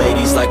with the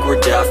ladies like we're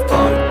Daft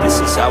Punk. This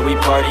is how we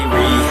party,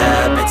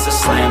 rehab, it's a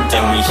slam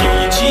dunk. And we hear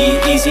you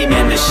G-Eazy,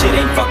 man, this shit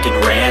ain't fucking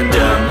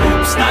random.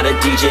 Oops, not a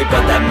DJ,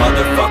 but that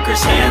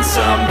motherfucker's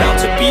handsome. About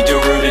to be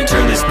Darude and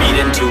turn this beat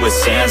into a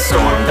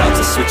sandstorm. About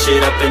to switch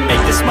it up and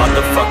make this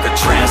motherfucker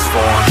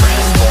transform.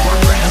 Transform,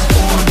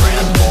 transform,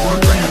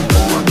 transform, transform,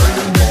 transform.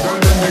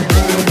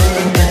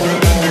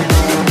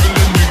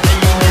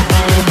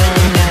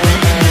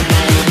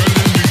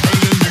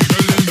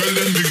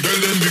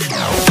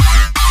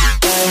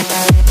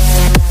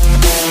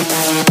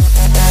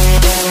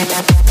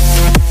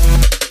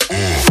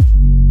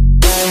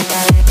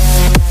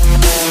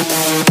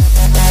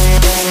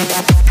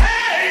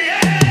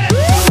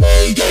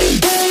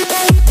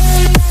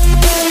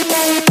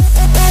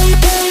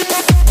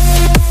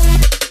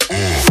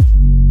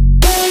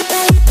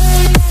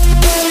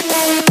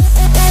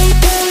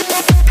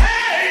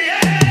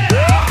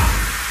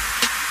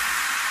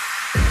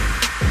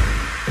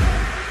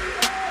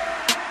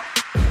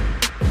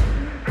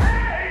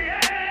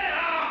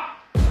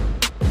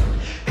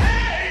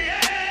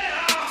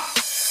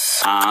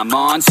 I'm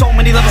on so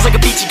many levels like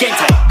a beachy game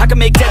type. I can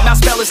make Deadmau5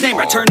 spell his name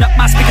right. Turn up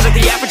my speakers like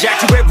the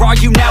Afrojack. Where are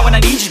you now when I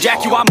need you,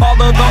 Jack? You, I'm all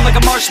alone like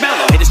a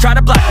marshmallow. Haters try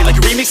to block me like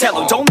a remix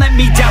hello. Don't let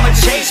me down like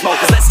the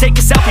Chainsmokers. Let's take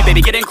a selfie,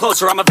 baby, get in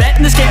closer. I'm a vet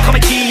in this game, call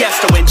me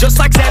Tiesto. And just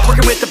like Zed,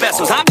 working with the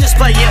bestos. I'm just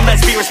playing,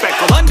 let's be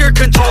respectful. Under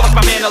control like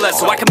my man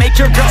Alesso. I can make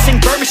your girl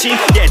sing Bird Machine.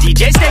 Yeah,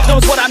 DJ Snake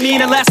knows what I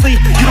mean. And lastly,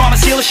 you know I'ma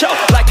steal a show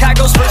like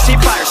Kygo's first seat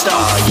Firestone.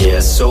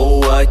 Yeah,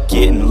 so what?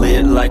 Getting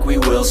lit like we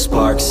Will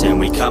Sparks. And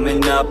we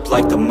coming up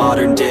like the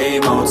modern day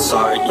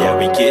Mozart. Yeah,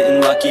 we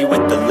getting lucky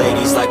with the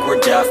ladies like we're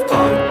Daft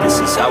Punk. This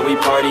is how we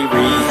party,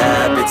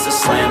 rehab, it's a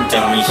slam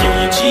dunk. And we hear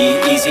you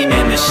G-Eazy,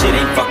 man, this shit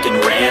ain't fucking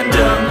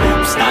random.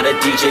 Oops, not a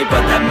DJ,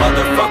 but that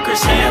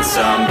motherfucker's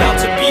handsome. About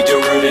to be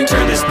Darude and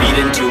turn this beat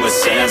into a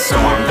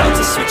sandstorm. About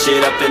to switch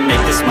it up and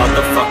make this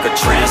motherfucker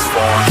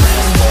transform.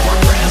 Transform,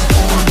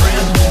 transform,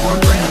 transform,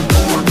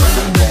 transform, transform.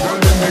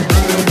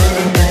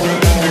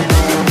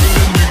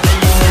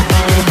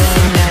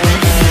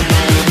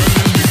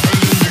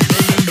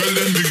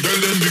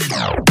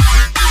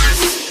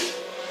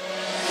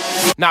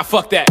 Nah,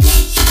 fuck that.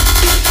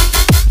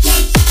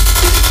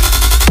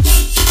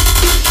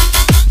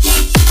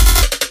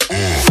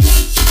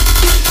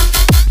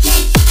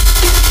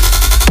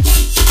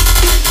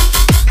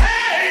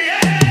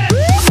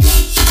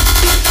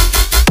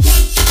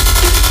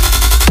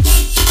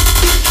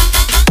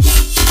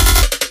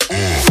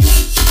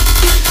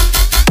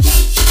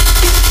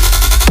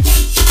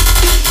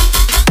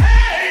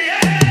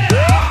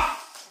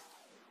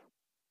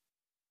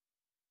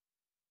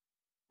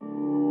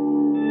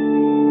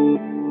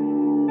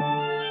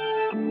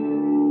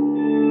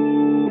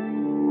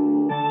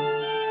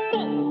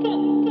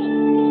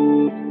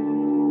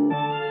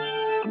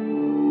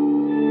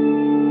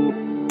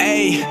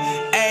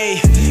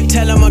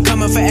 Tell them I'm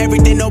coming for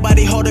everything,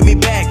 nobody holding me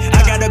back.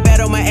 I got to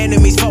battle my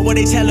enemies, fuck what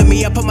they telling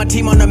me. I put my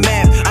team on the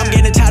map. I'm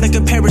getting tired of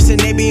comparison,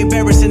 they be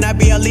embarrassing. I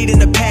be a lead in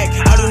the pack.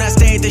 I do not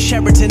stay at the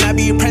Sheraton, I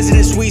be in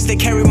president's suites. They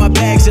carry my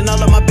bags and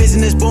all of my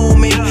business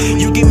booming.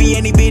 You give me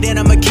any beat and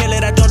I'ma kill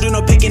it. I don't do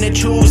no picking and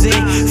choosing.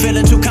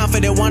 Feeling too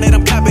confident, want it,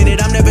 I'm copping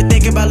it. I'm never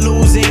thinking about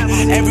losing.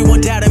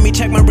 Everyone doubted me,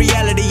 check my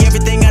reality.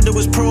 Everything I do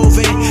is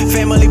proven.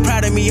 Family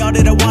proud of me, all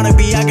that I wanna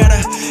be. I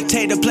gotta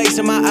take the place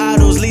of my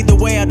idols, lead the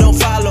way, I don't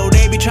follow.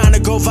 They be trying to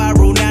go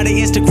viral, now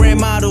they Instagram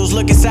models.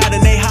 Look inside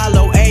and they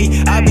hollow,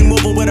 ayy. I be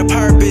moving with a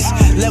purpose,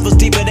 levels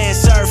deeper than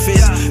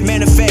surface.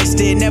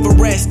 Manifested, never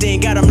resting,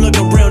 got them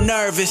looking real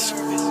nervous.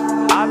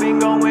 I've been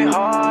going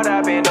hard,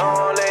 I've been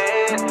all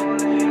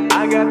in.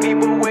 I got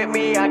people with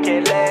me, I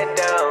can't let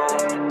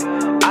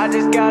down. I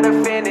just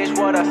gotta finish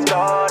what I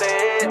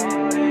started,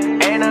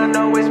 and I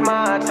know it's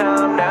my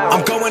time now.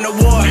 I'm going to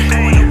war.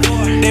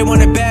 They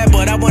want it bad,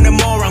 but I want it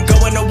more. I'm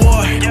going to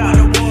war.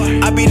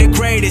 I be the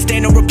greatest,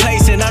 ain't no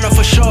replacing, I know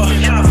for sure.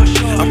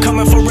 I'm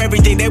coming for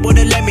everything, they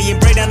wouldn't let me and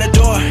break down the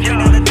door.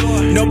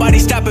 Nobody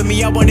stopping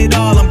me, I want it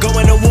all, I'm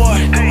going to war.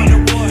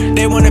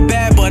 They want it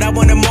bad, but I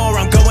want it more.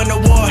 I'm going to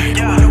war.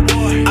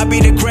 I be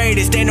the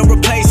greatest, ain't no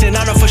replacing,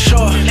 I know for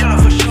sure.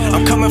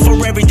 I'm coming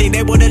for everything,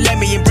 they wouldn't let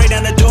me and break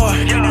down the door.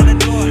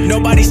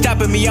 Nobody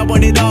stopping me, I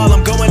want it all,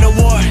 I'm going to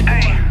war.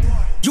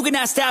 You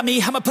cannot stop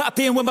me, I'ma pop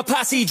in with my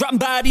posse, dropping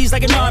bodies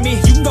like an army.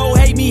 You can go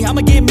hate me,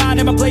 I'ma get mine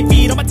and my play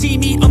feed on my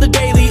team eat on the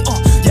daily.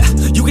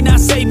 Yeah, you cannot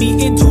save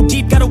me, in too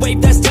deep, got a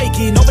wave that's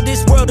taking over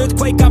this world,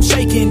 earthquake I'm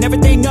shaking.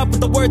 Everything up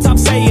with the words I'm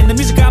saying, the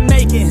music I'm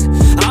making.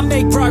 I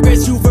make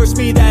progress, you verse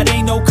me, that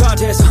ain't no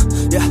contest.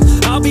 Yeah,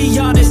 I'll be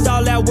honest,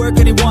 all that work,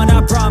 anyone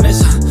I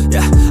promise.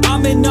 Yeah,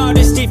 I'm an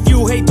artist, if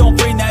you hate, don't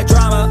bring that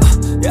drama.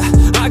 Yeah,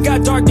 I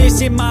got darkness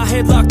in my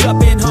head, locked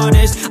up in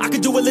harness. I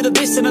could do a little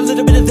this and a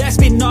little bit of that,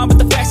 spitting on with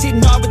the facts,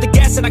 hitting on with the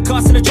gas, and I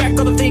constantly attract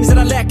all the things that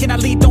I lack, and I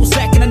lead, don't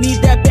slack, and I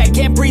need that back.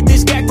 Can't breathe,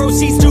 this gag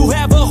proceeds to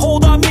have a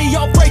hold on me.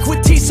 I'll break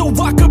with teeth so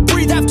I could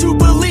breathe. Have to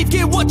believe,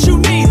 get what you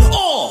need.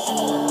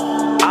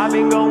 I've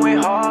been going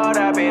hard,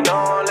 I've been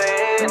all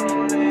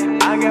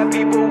in. I got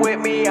people with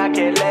me, I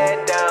can't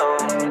let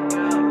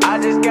down. I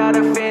just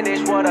gotta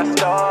finish what I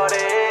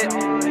started,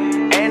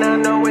 and I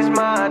know it's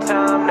my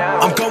time now.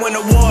 I'm going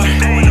to war.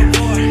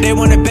 They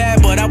want it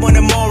bad, but I want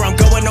it more. I'm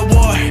going to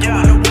war.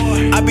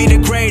 I be the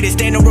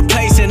greatest, ain't no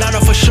replacing, I know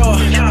for sure.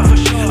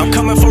 I'm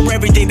coming for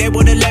everything, they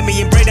wouldn't let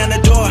me and break down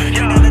the door.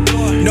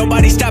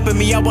 Nobody stopping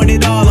me, I want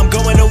it all, I'm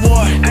going to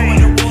war.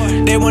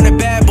 They want it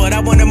bad, but I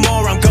want it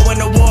more. I'm going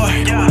to war.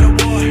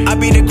 I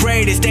be the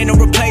greatest, ain't no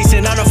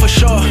replacing, I know for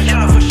sure.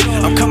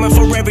 I'm coming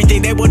for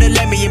everything, they wouldn't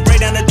let me and break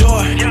down the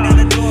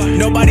door.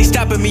 Nobody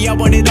stopping me, I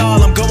want it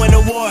all, I'm going to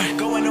war.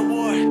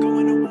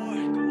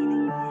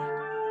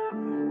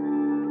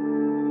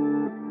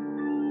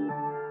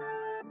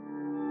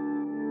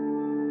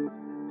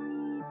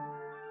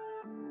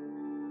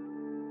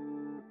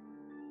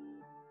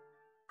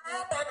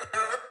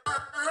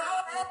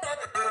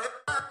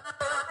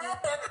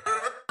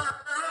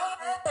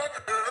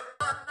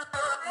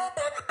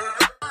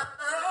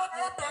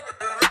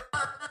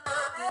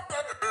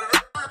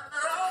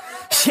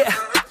 Yeah,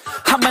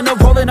 I'm in a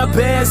rolling up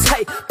Benz,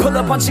 hey. Pull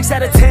up on 6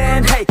 out of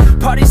 10, hey.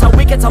 Parties on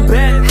weekends, I'm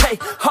bent, hey.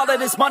 All of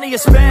this money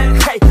is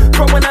spent, hey.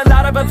 Throwing a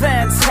lot of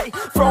events, hey.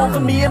 Throwing for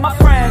me and my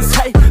friends,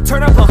 hey.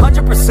 Turn up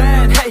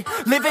 100%, hey.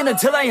 Living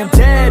until I am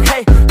dead,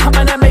 hey. I'm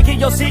gonna make it,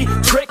 you'll see.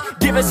 Trick,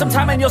 give it some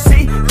time and you'll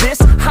see. This,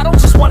 I don't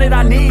just want it,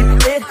 I need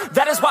it.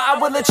 That is why I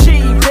will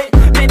achieve it.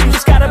 Man, you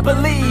just gotta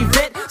believe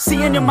it.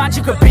 See in your mind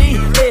you could be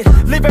it.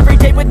 Live every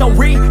day with no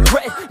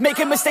regret.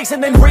 Making mistakes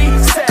and then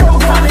reset. Go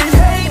on and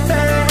hate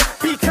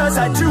me, because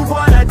I do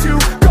what I do.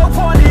 Go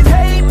on and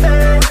hate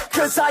me,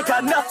 cause I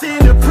got nothing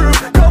to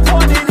prove. Go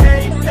on and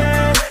hate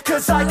me,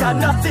 cause I got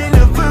nothing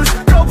to lose.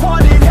 Go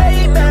on and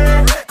hate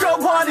me,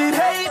 go on and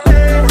hate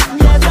me.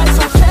 Yeah, that's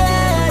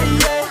okay,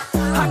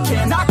 yeah. I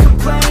cannot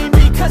complain,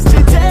 because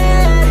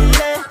today,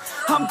 yeah,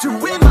 I'm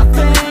doing my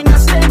thing, I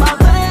stay my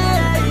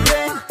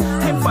lane,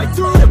 and fight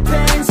through the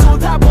pain, so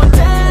that one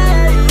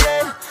day,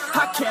 yeah,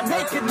 I can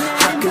make a name.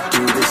 I could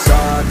do this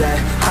all day,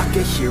 I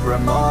could hear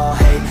them all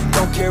hate.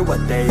 Don't care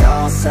what they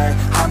all say,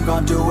 I'm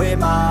gon' do it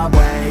my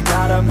way.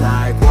 Got them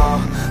like, whoa,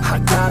 I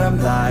got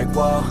them like,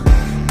 whoa.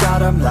 Got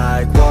them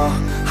like, whoa,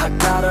 I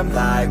got them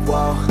like,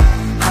 whoa.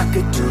 I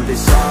could do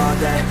this all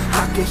day,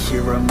 I could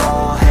hear them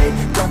all hate.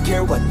 Don't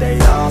care what they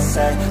all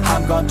say,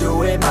 I'm gon'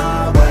 do it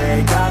my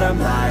way. Got them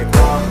like,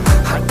 whoa,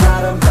 I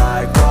got them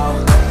like,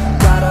 whoa.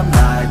 Got them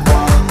like,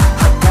 whoa,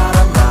 I got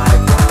them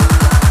like, whoa.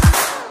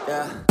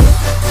 Yeah.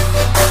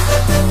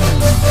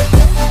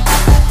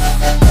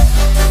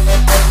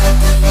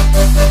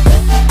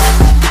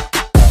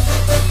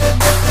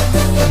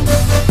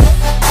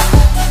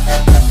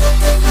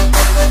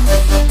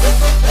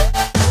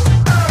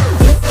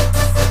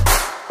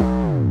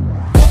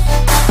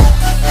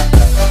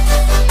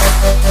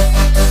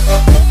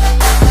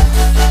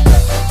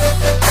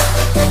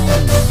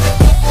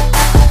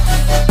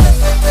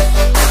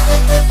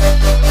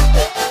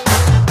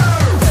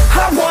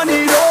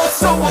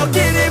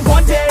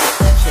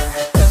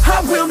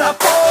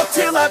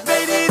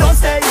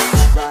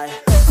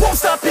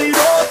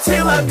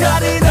 till I've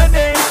got it a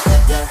name.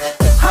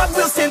 I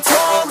will stand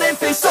tall and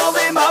face all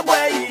in my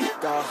way.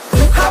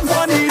 I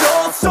want it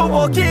all, so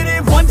I'll get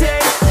it one day.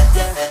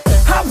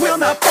 I will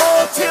not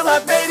fall till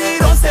I've made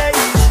it on stage.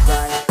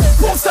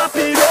 Won't stop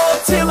it all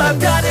till I've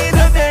got it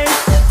a name.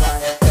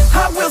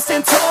 I will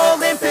stand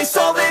tall and face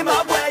all in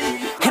my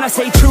way. And I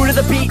stay true to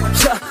the beat,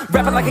 yeah.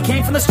 Rapping like I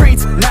came from the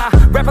streets, nah.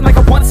 Rapping like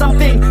I want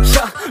something,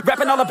 yeah.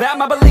 Rapping all about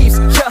my beliefs,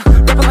 yeah.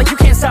 Rapping like you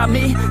can't stop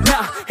me,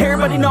 nah.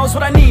 Everybody knows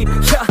what I need,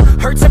 yeah.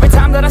 Hurts every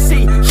time that I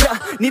see, yeah.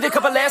 Need a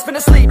couple last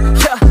minutes sleep,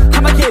 yeah.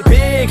 I'ma get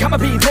big, I'ma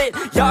be lit.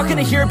 Y'all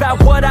gonna hear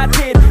about what I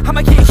did.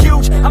 I'ma get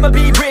huge, I'ma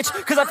be rich.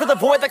 Cause I feel the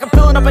void like I'm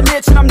filling up a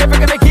niche. And I'm never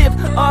gonna give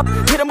up.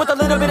 Hit 'em with a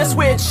little bit of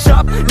switch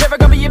up. Never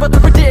gonna be able to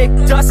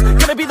predict us.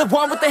 Gonna be the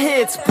one with the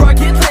hits, bro,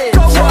 get lit.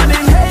 Go on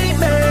and hate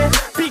me,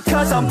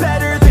 because I'm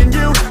better than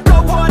you. Go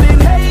on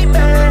and hate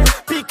me,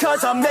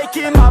 because I'm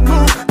making my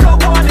move. Go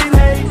on and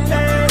hate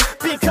me,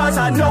 because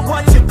I know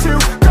what to do.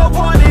 Go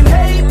on and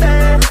hate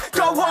me,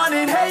 go on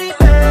and hate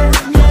me.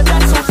 Yeah,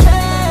 that's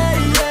okay,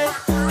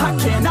 yeah. I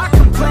cannot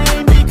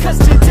complain, because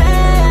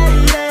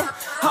today, yeah,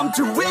 I'm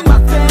doing my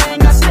thing.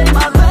 I stay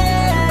my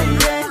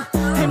lane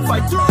and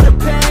fight through the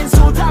pain,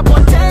 so that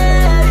one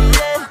day,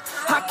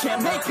 yeah, I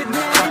can make a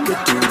name. I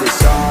could do this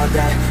all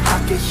day, I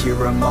could hear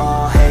them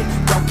all hate.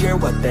 Don't care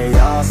what they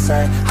all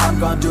say, I'm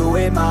gonna do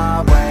it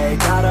my way.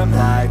 Got 'em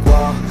like,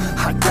 whoa,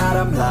 I got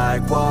 'em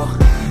like, whoa.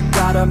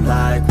 Got 'em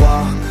like,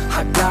 whoa,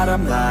 I got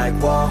 'em like,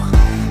 whoa.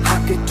 I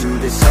could do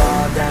this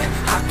all day,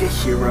 I could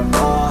hear them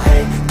all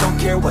hate. Don't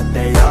care what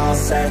they all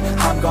say,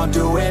 I'm gonna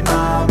do it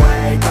my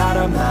way. Got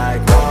 'em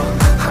like, whoa,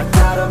 I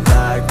got 'em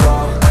like,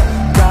 whoa.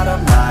 Got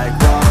 'em like,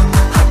 whoa,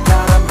 I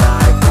got 'em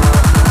like, whoa.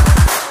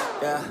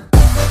 Yeah.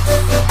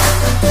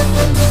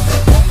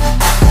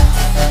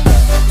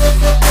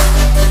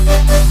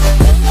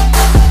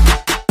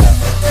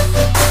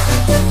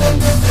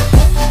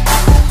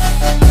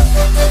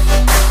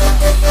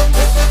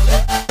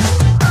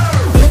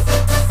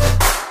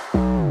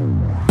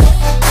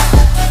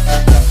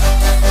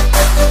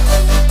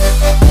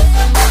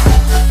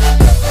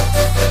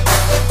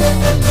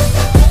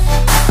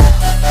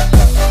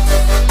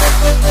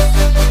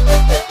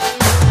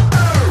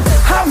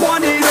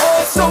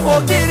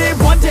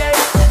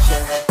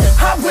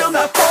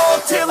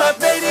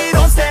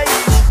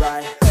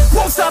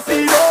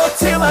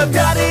 Till I've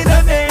got it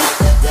a name.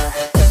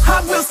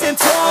 I will stand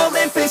tall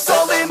and face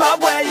all in my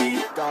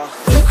way.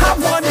 I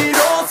want it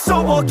all, so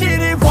I'll get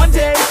it one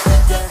day.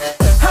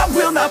 I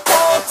will not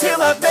fall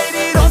till I've made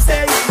it on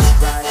stage.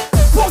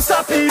 Won't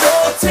stop it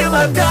all till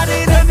I've got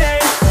it a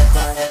name.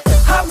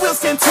 I will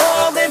stand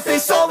tall and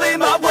face all in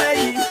my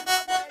way.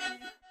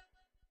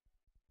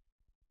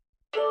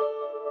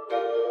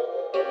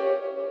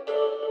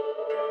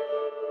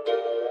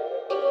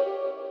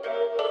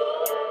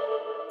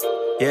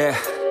 Yeah.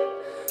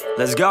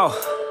 Let's go.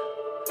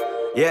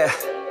 Yeah.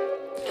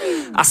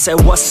 I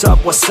said, what's up,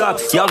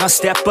 y'all gonna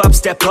step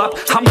up,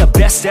 I'm the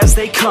best as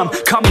they come,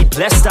 call me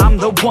blessed, I'm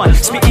the one,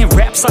 spitting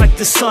raps like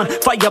the sun,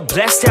 fire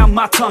blast down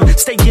my tongue,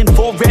 staying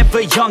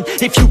forever young,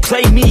 if you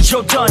play me,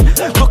 you're done,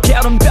 look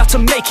out, I'm about to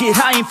make it,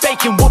 I ain't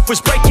faking, wolf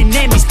was breaking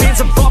in, these fans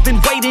have all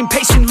been waiting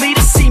patiently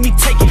to see me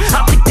take it,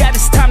 I think that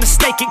it's time to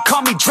snake it,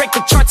 call me Drake,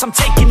 the charts I'm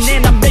taking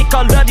in, I make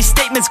all of these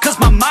statements, cause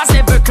my mind's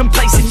never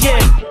complacent,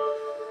 yeah.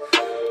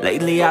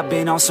 Lately I've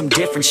been on some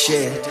different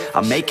shit,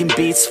 I'm making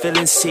beats,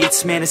 filling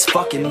seats, man it's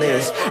fucking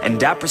lit.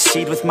 And I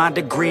proceed with my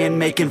degree in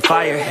making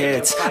fire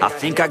hits. I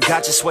think I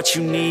got just what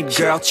you need,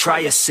 girl,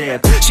 try a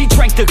sip. She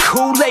drank the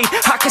Kool-Aid,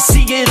 I can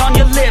see it on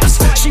your lips.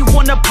 She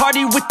wanna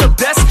party with the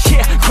best,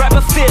 yeah, grab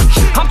a fit.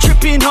 I'm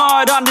tripping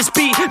hard on this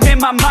beat, man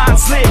my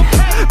mind's lit.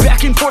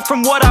 Back and forth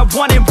from what I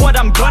want and what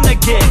I'm gonna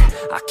get.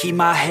 I keep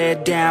my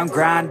head down,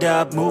 grind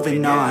up,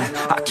 moving on.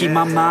 I keep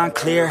my mind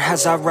clear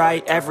as I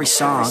write every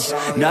song.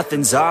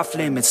 Nothing's off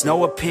limits,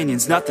 no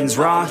opinions, nothing's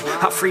wrong.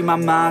 I free my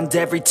mind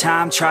every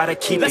time, try to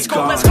keep it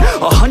going.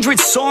 100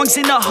 songs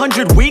in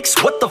 100 weeks,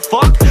 what the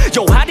fuck?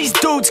 Yo, how these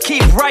dudes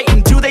keep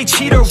writing, do they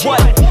cheat or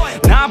what?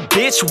 Nah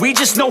bitch, we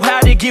just know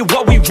how to get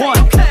what we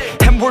want.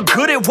 And we're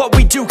good at what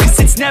we do, cause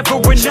it's never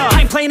enough.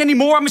 I ain't playing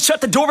anymore, I'ma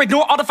shut the door,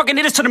 ignore all the fucking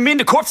idiots, turn them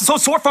into corpses. So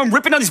sore from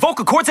ripping on these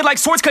vocal cords, they like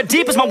swords cut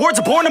deep as my words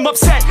are born, I'm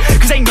upset.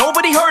 Cause ain't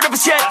nobody heard of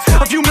us yet.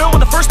 A few mil on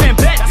the first man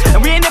bet,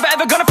 and we ain't never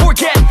ever gonna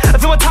forget. I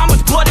feel my time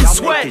was blood and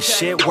sweat. Y'all make this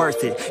shit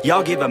worth it,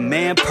 y'all give a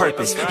man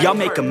purpose. Y'all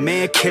make a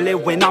man kill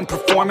it when I'm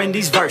performing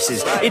these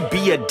verses. It'd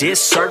be a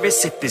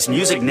disservice if this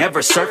music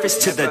never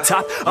surfaced to the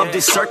top of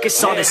this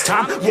circus. All this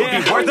time will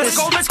be worthless.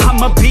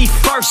 I'ma be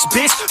first,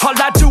 bitch, all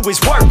I do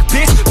is work,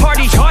 bitch.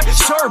 Party hard,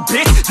 sure,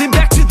 bitch, then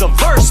back to the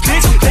verse,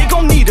 bitch. They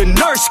gon' need a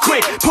nurse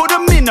quick, put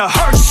them in a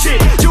hearse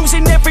shit.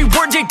 Using every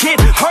word you get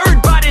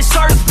heard by this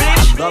earth,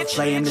 bitch. I love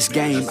playing this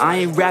game, I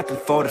ain't rapping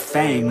for the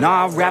fame.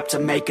 Nah, I rap to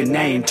make a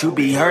name, to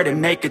be heard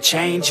and make a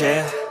change,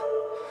 yeah.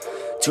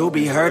 To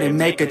be heard and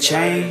make a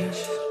change.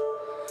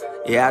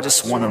 Yeah, I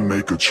just wanna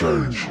make a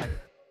change.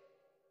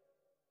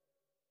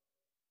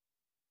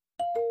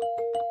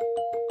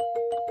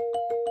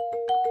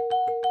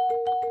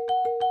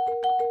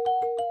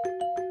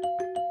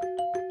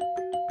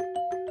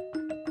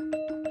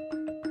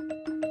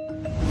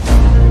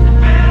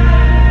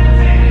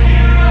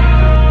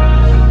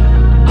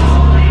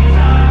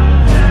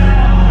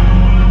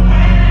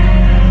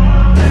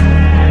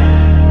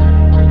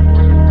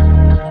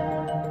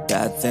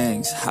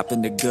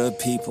 happen to good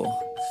people.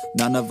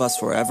 None of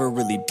us were ever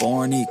really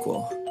born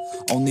equal.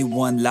 Only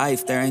one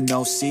life, there ain't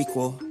no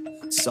sequel.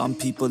 Some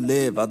people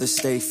live, others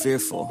stay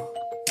fearful.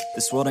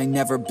 This world ain't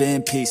never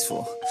been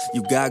peaceful.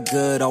 You got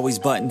good, always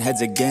butting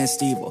heads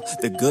against evil.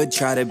 The good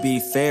try to be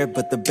fair,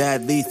 but the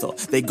bad lethal.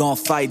 They gon'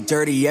 fight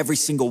dirty, every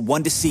single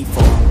one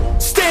deceitful.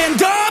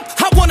 Stand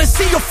up, I wanna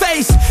see your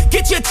face.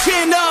 Get your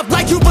chin up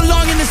like you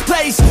belong in this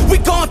place. We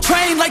gon'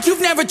 train like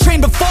you've never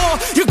trained before.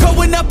 You're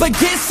going up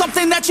against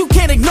something that you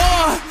can't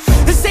ignore.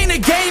 This ain't a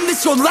game,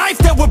 this your life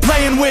that we're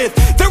playing with.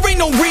 There ain't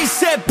no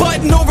reset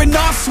button or an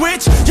off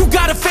switch. You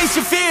gotta face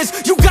your fears,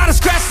 you gotta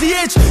scratch the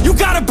itch. You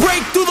gotta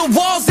break through the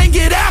walls and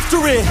get after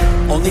it.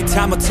 Only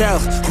time will tell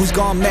who's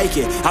gonna make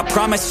it. I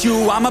promise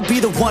you, I'ma be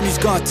the one who's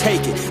gonna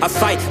take it. I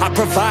fight, I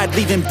provide,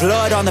 leaving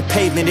blood on the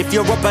pavement. If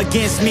you're up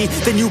against me,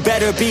 then you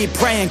better be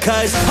praying.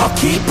 Cause I'll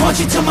keep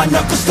punching till my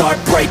knuckles start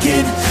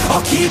breaking.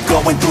 I'll keep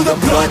going through the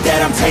blood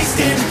that I'm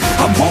tasting.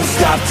 I won't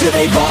stop till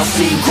they've all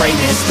seen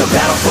greatness. The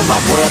battle for my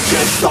world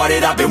just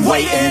started, I've been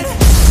waiting.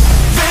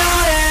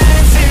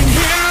 Villains and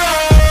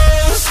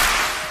heroes,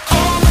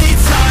 only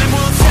time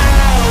will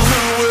tell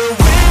who will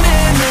win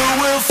and who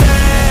will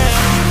fail.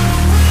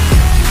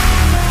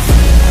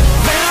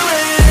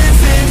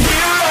 Villains and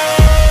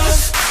heroes,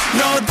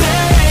 no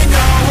there ain't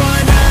no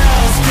one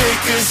else.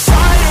 Pick a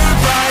side or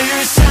by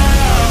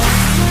yourself.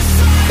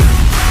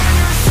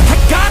 I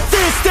got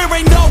this, there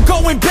ain't no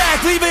going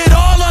back. Leave it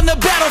all on the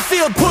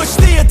battlefield, push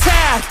the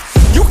attack.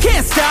 You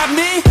can't stop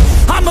me,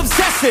 I'm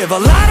obsessive. A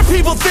lot of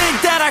people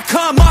think that I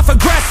come off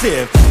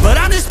aggressive, but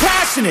I'm just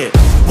passionate.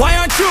 Why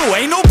aren't you?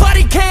 Ain't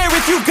nobody care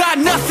if you got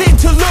nothing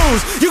to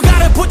lose. You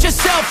gotta put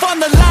yourself on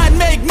the line,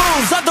 make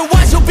moves.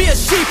 Otherwise you'll be a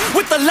sheep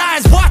with the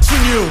lions watching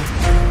you.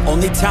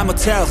 only time will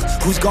tell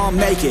who's gonna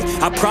make it.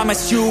 I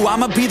promise you,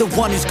 I'ma be the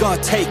one who's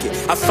gonna take it.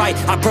 I fight,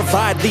 I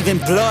provide, leaving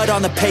blood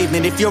on the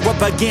pavement. If you're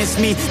up against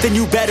me, then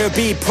you better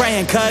be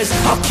praying. Cause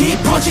I'll keep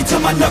punching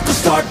till my knuckles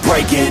start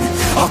breaking.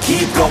 I'll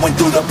keep going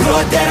through the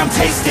blood that I'm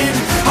tasting.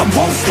 I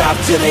won't stop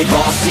till they've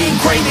all seen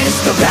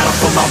greatness. The battle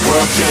for my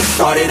world just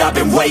started, I've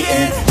been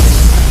waiting.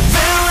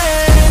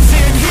 Villains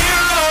and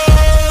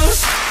heroes,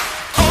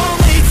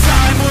 only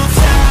time will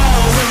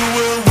tell who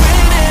will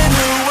win and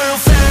who will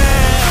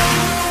fail.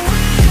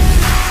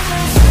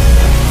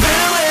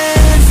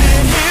 Villains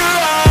and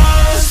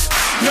heroes,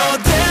 no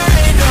there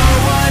ain't no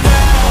one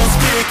else.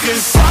 Pick a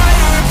side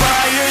or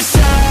by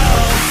yourself.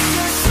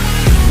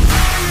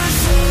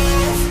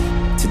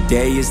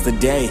 today is the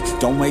day.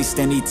 Don't waste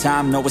any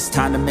time, know it's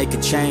time to make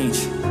a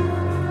change.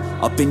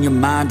 Up in your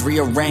mind,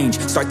 rearrange.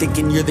 Start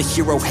thinking you're the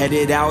hero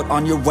headed out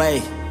on your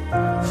way.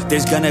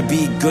 There's gonna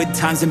be good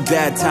times and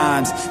bad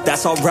times.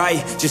 That's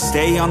alright, just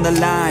stay on the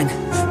line.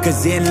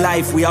 Cause in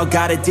life we all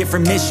got a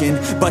different mission,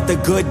 but the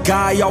good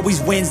guy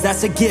always wins,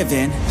 that's a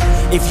given.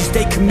 If you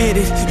stay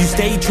committed, you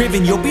stay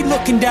driven, you'll be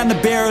looking down the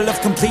barrel of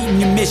completing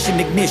your mission.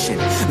 Ignition,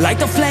 light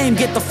the flame,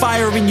 get the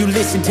fire and you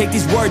listen. Take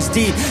these words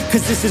deep,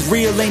 cause this is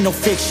real, ain't no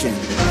fiction.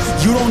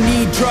 You don't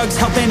need drugs,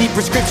 help, any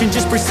prescription.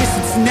 Just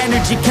persistence and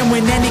energy can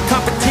win any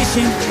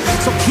competition.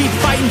 So keep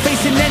fighting,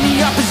 facing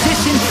any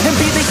opposition, and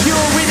be the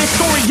hero in a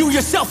story you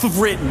yourself have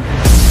written.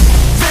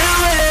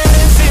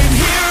 Villains and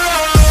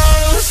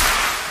heroes,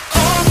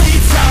 only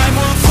time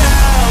will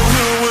tell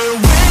who will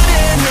win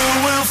and who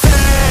will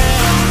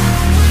fail.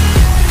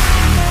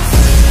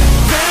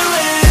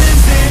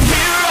 Villains and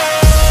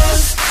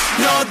heroes,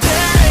 no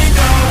there ain't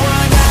no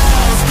one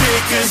else.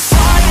 Pick a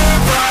side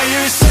by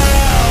yourself.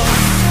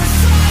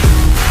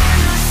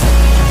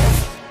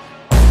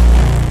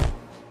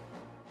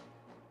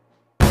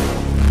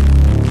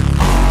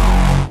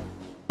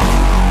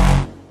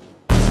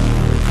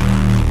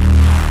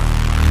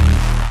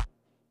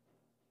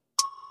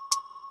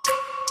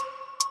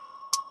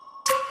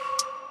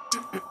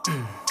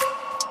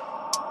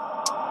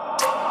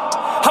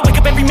 I wake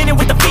up every minute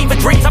with the fever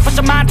dreams. I push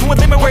my mind to a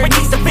limit where it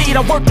needs to be.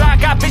 I work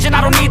blind, got vision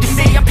I don't need to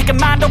see. I'm picking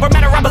mind over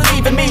matter, I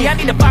believe in me. I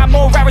need to find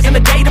more hours in the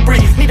day to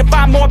breathe. Need to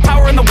find more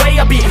power in the way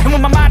I be. And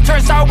when my mind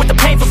turns sour with the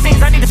painful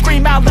scenes, I need to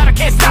scream out loud, I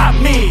can't stop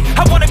me.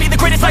 I wanna be the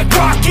greatest like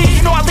Rocky.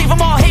 You know I leave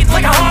them all hating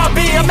like a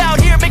hobby. I'm out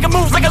here making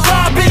moves like a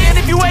lobby. And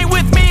if you ain't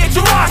with me, it's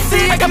your loss.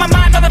 See, I got my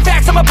mind on the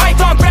facts, I'm a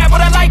python, grab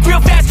what I like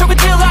real fast. Choke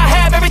until I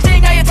have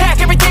everything I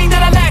attack, everything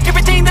that I lack,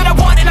 everything that I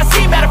want, and I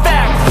see, matter of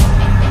fact.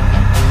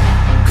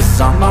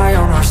 Cause I'm my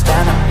own worst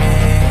enemy.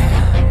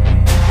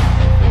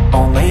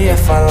 Only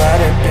if I let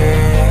it be.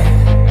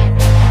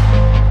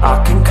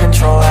 I can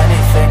control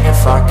anything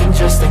if I can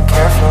just think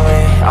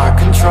carefully. I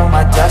control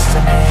my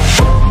destiny.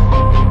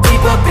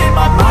 Deep up in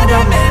my mind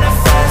I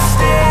manifest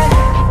it.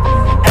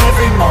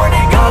 Every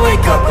morning I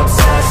wake up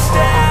obsessed,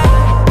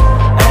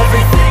 and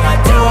everything I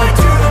do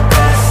the best.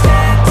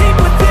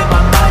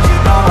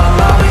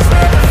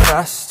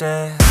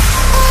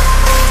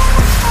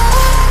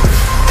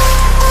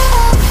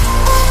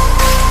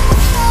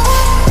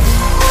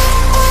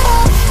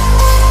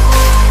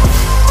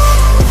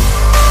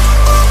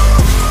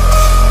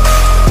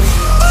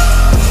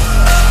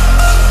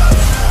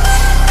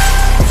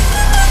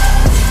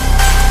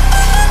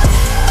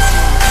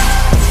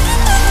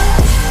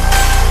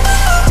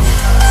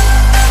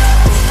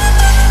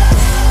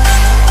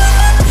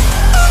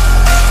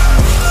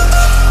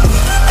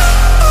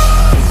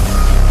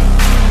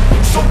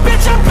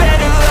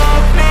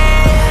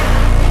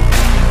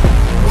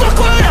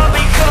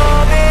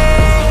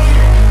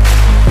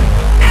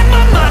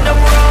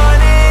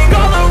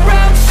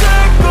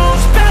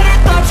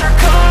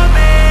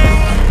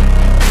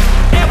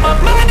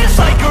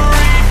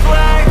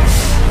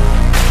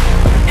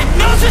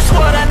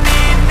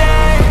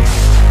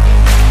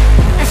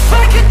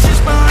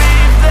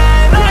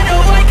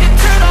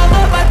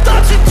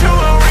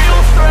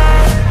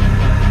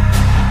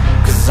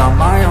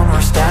 own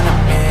worst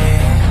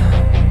enemy.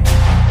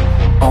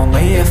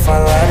 Only if I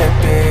let it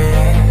be.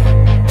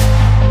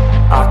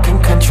 I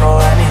can control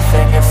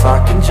anything if I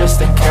can just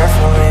think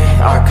carefully.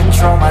 I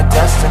control my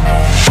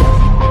destiny.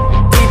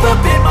 Deep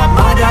up in my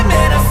mind I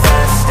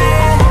manifest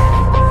it.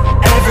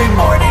 Every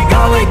morning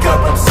I wake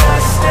up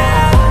obsessed,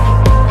 and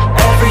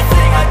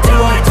everything I do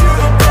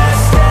the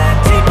best. And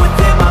deep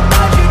within my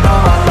mind, you know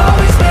I'll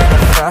always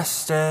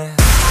manifest it.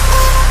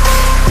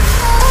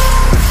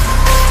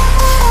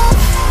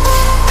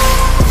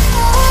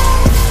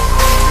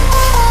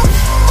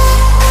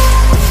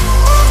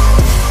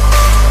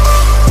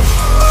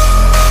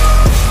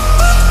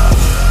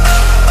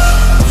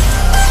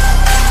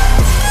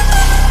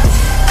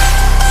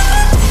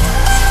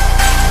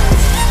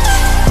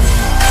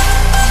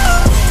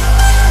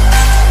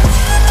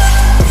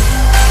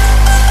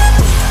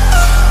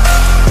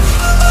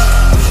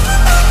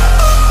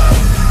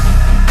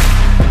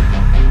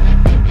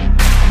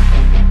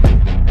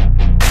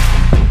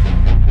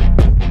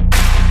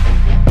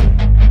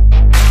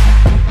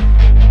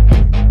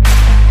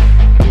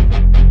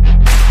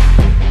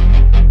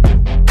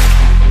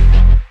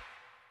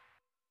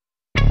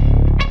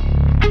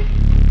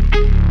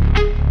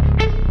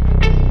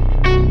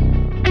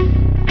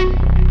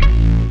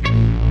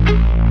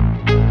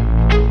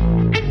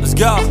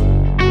 Go.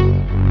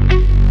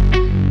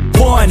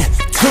 1,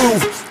 2,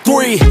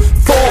 3,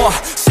 4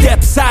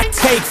 steps I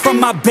take from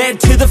my bed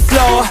to the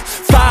floor.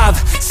 5,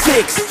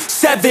 6,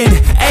 7,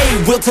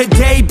 8. Will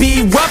today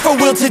be rough or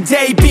will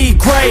today be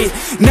great?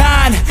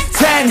 9,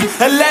 10,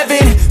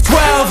 11,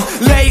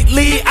 12.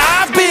 Lately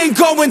I've been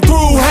going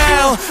through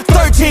hell.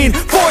 13,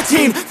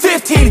 14,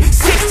 15,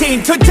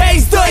 16.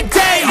 Today's the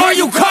day. Are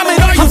you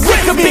coming? Are you with me? I'm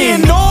sick of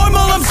being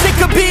normal, I'm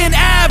sick of being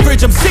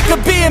average. I'm sick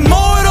of being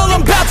mortal,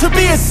 I'm about to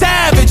be a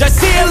savage. I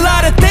see a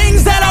lot of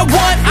things that I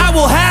want, I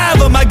will have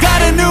them. I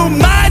got a new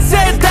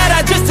mindset that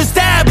I just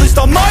established.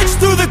 I'll march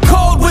through the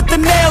cold with the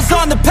nails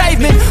on the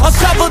pavement. I'll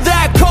shovel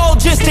that coal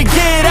just to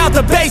get out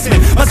the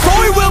basement. My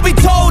story will be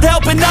told,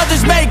 helping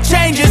others make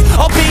changes.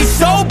 I'll be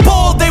so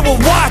bold, they will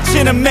watch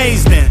in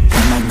amazement.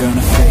 Am I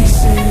gonna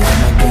face it?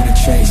 Am I gonna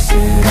chase it?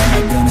 Am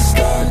I gonna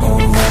start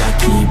or will I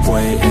keep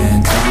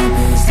waiting? Time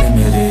is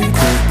limited,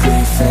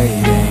 quickly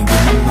fading.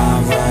 Get my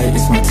mind right,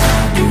 it's my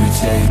time to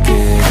take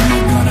it. Am I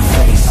gonna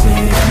face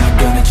it? Am I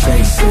gonna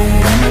chase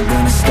it? Am I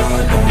gonna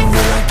start or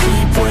will I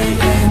keep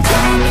waiting?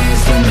 Time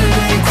is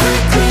limited,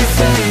 quickly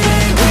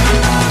fading. Get my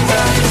mind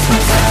right, it's my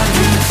time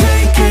to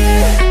take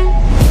it.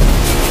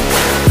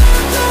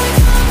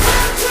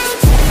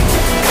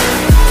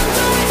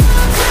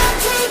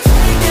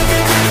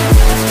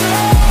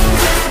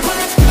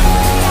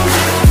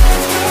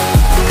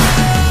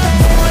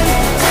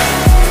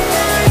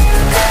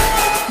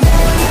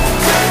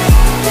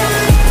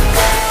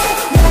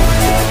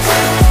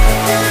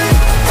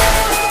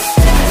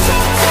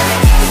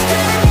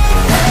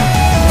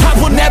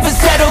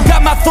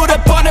 Foot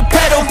up on the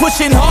pedal,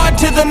 pushing hard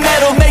to the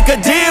metal. Make a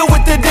deal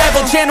with the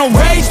devil, channel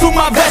rage through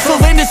my vessel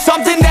into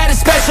something that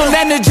is special.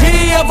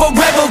 Energy of a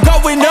rebel,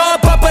 going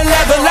up a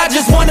level. I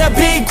just wanna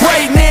be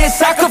greatness,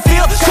 I could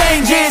feel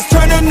changes.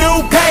 Turn a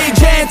new page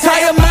and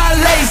tie up my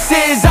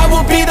laces. I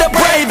will be the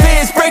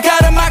bravest, break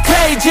out of my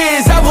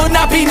cages. I will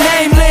not be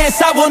nameless,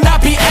 I will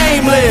not be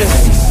aimless.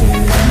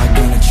 Am I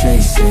gonna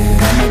chase it?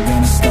 Am I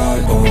gonna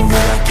start or will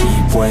I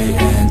keep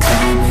waiting?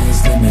 Time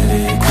is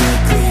limited,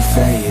 quickly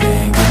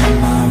fading. Get my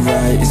mind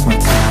right, it's my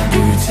time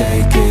to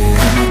take it.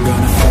 Am I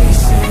gonna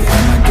face it?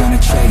 Am I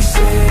gonna chase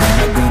it? Am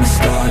I gonna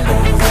start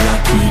or will I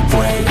keep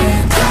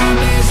waiting? Time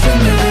is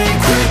limited,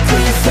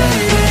 quickly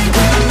fading.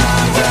 Get my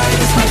mind right,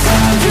 it's my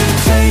time to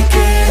take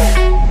it.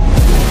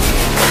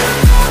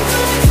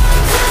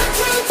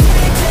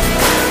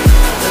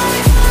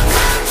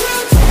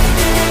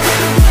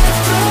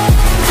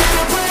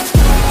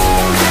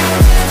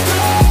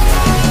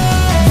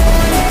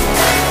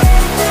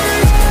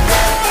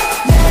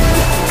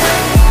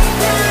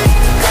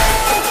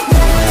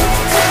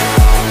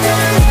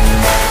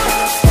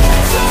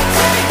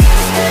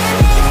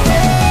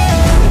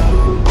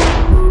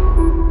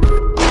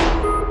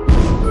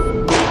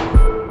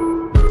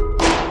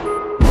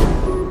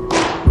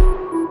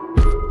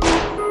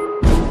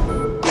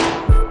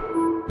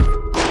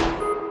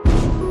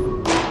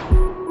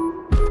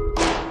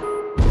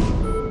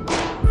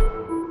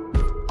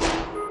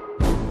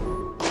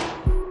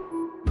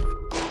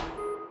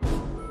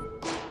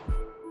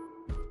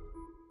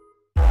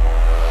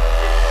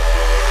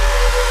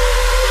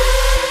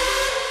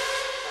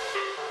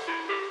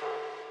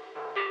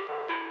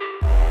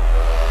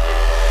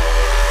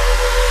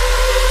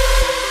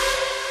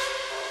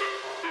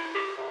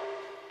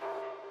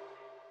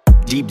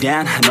 Deep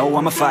down, I know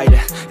I'm a fighter.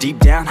 Deep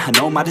down, I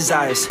know my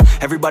desires.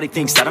 Everybody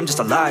thinks that I'm just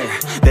a liar.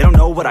 They don't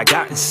know what I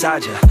got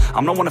inside ya.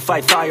 I'm the one to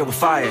fight fire with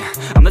fire.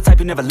 I'm the type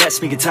who never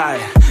lets me get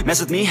tired. Mess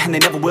with me and they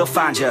never will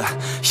find ya.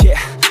 Yeah.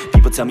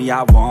 People tell me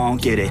I won't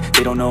get it.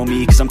 They don't know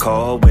me cause I'm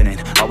cold winning.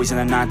 Always in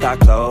the ninth, I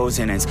close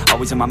innings.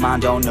 Always in my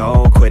mind, don't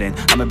know quitting.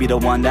 I'ma be the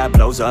one that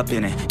blows up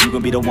in it. You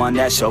gon' be the one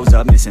that shows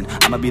up missing.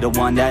 I'ma be the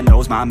one that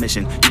knows my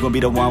mission. You gon' be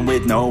the one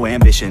with no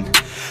ambition.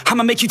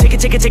 I'ma make you take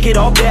it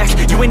all back.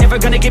 You ain't never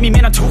gonna get me,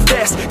 man, I'm too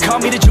fast. Call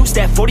me the juice,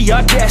 that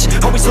 40-yard dash.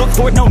 Always look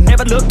forward, no,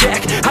 never look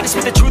back. I just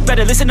spit the truth,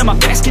 better listen to my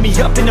facts. Get me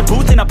up in the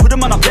booth and I put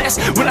them on a blast.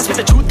 When I spit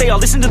the truth, they all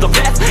listen to the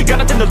facts. Got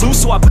nothing to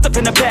lose, so I put the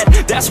pen to bed.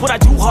 That's what I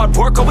do, hard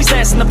work always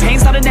lasts. And the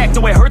pain's not an act,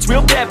 no, it hurts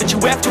real bad. But you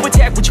have to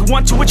attack what you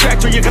want to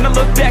attract, or you're gonna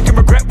look back and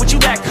regret what you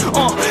lack.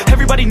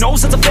 Everybody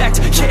knows that's a fact.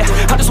 Yeah,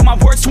 I just want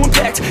my words to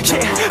impact.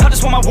 Yeah, I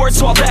just want my words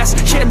to all last.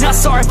 Yeah, not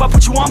sorry if I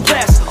put you on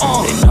blast.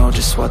 They know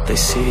just what they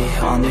see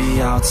on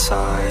the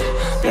outside.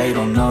 They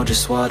don't know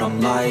just what I'm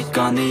like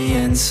on the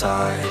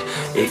inside.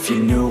 If you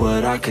knew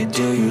what I could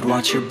do, you'd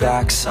watch your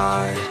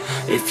backside.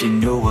 If you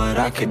knew what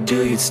I could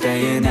do, you'd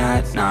stay in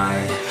at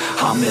night.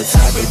 I'm the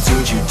type of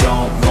dude you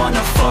don't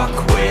wanna fuck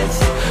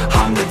with.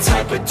 I'm the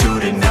type of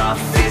dude enough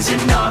is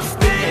enough,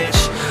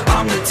 bitch.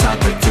 I'm the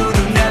type of dude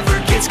who never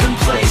gets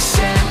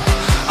complacent.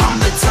 I'm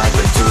the type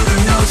of dude who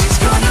knows he's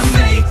gonna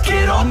make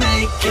it, I'll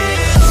make it.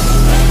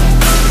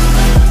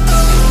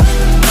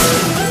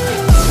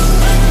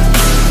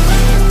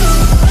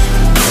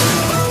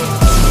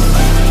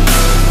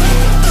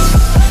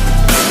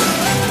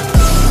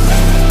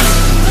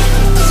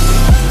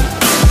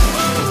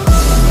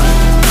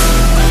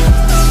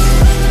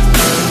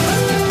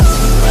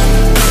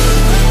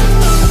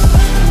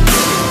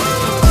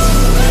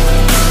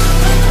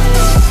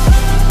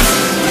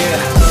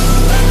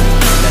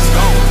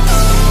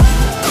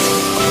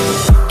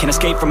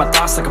 Escape from my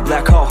thoughts like a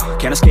black hole.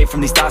 Can't escape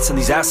from these thoughts and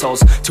these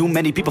assholes. Too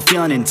many people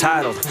feeling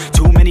entitled.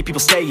 Too many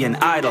people staying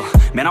idle.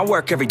 Man, I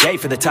work every day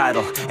for the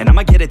title, and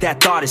I'ma get it, that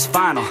thought is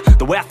final.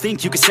 The way I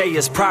think you could say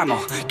is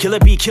primal. Kill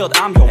it, be killed,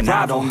 I'm your rival.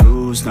 I don't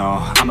lose, no.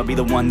 I'ma be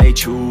the one they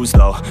choose,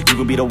 though. You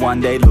gon' be the one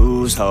they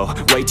lose, though.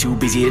 Way too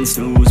busy and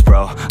snooze,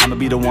 bro. I'ma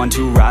be the one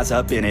to rise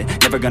up in it.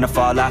 Never gonna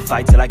fall, I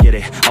fight till I get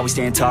it. Always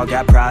staying tall,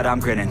 got pride, I'm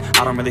grinning.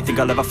 I don't really think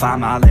I'll ever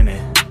find my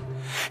limit.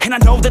 And I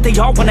know that they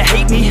all wanna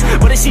hate me,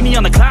 but they see me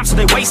on the climb, so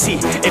they wait, see.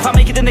 If I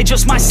make it, then they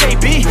just might say,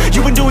 B,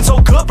 you been doing so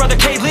good, brother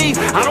K-Lee.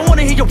 I don't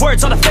wanna hear your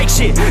words, all the fake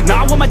shit.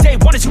 Nah, I want my day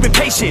one is you've been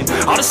patient.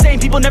 All the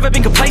same people, never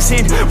been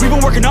complacent. We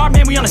been working hard,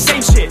 man, we on the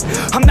same shit.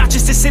 I'm not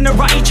just a sinner,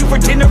 I eat you for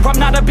dinner. I'm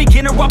not a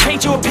beginner, I'll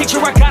paint you a picture.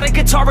 I got a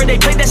guitar and they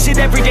play that shit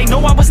every day. No,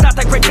 I was not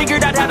that great,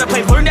 figured out how to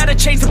play. Learned how to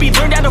change the beat,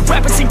 learned how to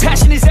rap and sing.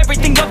 Passion is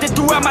everything, loved it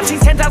throughout my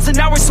teens. 10,000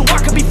 hours, so I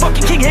could be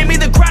fucking king. Hand me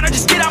the ground or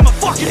just get out my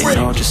fucking ring. They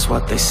know just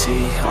what they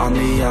see on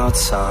the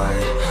outside.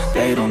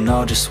 They don't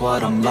know just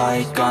what I'm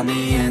like on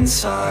the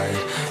inside.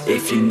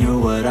 If you knew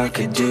what I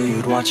could do,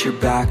 you'd watch your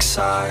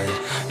backside.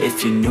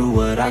 If you knew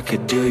what I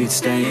could do, you'd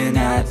stay in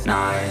at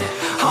night.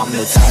 I'm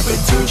the type of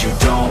dude you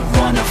don't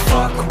wanna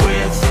fuck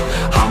with.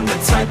 I'm the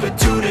type of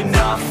dude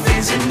enough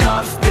is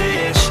enough,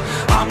 bitch.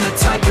 I'm the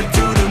type of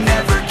dude who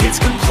never gets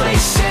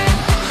complacent.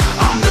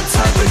 I'm the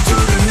type of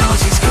dude who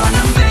knows he's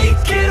gonna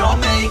make it, I'll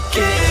make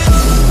it.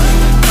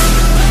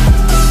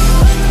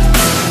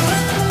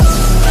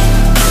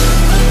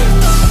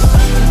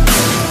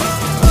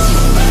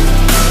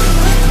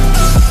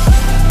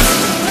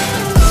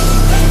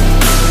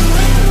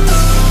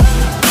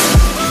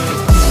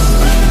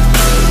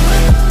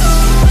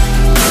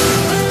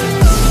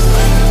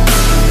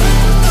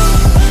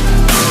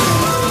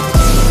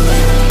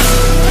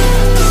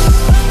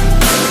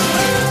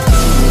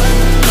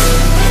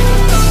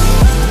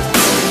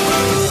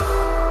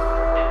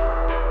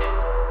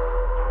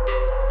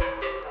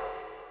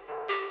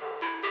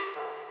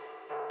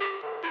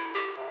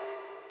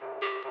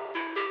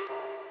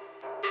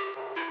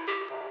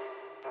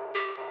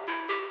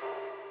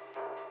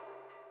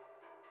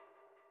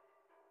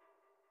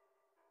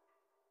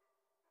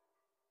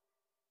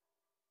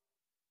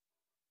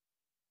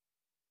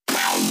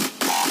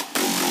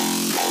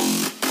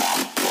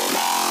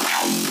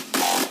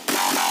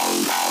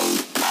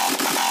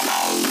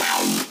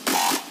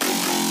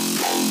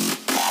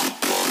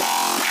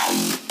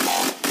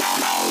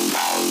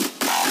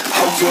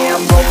 Yeah,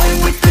 I'm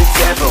rolling with the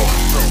devil.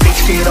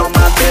 Bitch, get on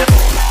my level.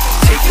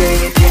 Take a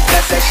hit, then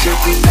pass that shit,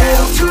 we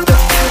pedal to the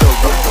metal.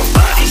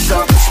 Body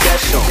something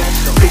special.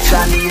 Bitch,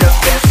 I need a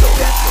vessel.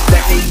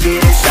 Let me get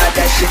inside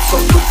that shit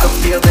so you can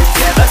feel the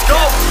devil. Let's go!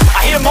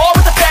 I hit them all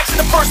with the facts in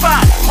the first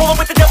line. Rolling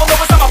with the devil, no,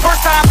 it's not my first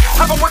time.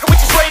 I've been working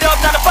with you straight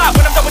up, 9 to 5.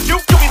 When I'm done with you,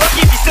 you'll be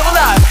lucky if you're still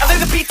alive. I lay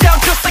the beat down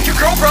just like your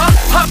girl, bruh.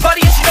 Hot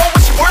body and she know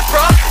what she worth,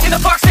 bruh. In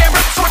the box, and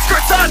rip short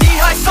skirts on,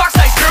 knee-high socks,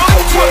 nice girl.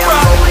 Oh yeah,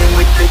 I'm rolling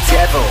with the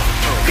devil.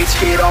 Bitch,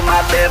 get on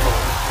my level.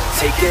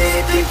 Take a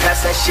hit, then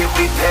pass that shit,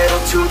 we pedal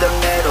to the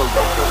metal.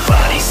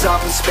 Body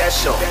something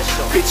special.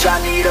 Bitch, I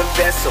need a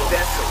vessel.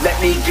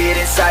 Let me get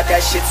inside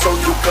that shit so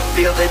you can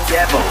feel the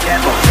devil.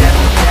 Devil,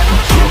 devil, devil.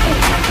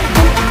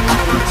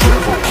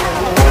 Devil,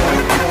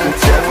 the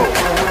devil.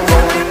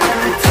 Rolling with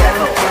the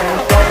devil.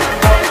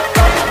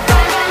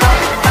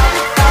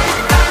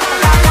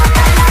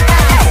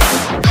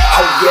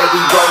 Oh yeah,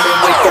 we rolling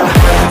with the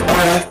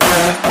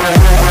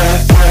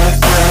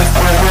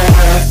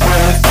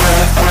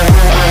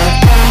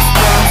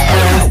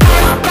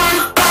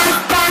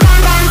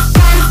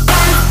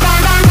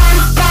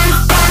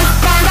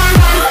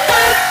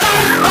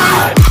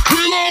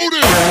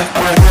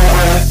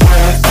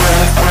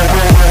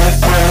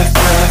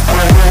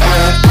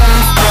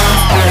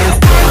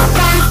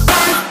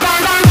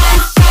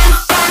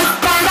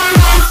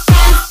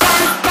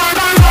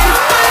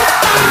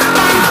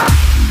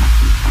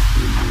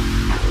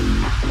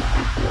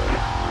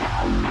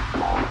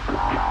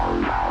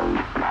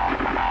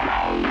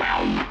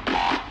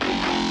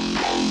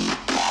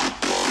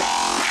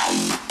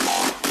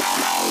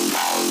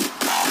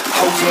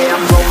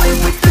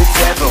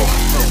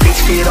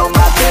bitch, get on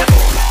my level.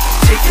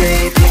 Take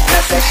anything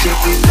past that shit,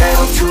 we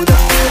pedal to the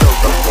middle.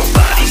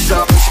 Body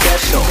something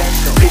special,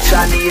 bitch,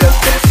 I need a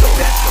vessel.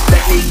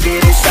 Let me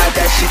get inside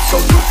that shit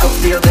so you can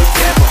feel the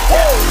devil.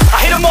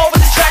 I hit 'em all with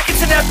this track,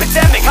 it's an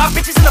epidemic. Hot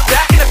bitches in the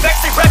back and the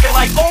vex, they reppin'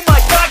 like, oh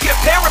my god, get a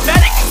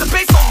paramedic. Cause the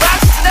bass so loud,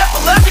 she's an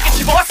epileptic. And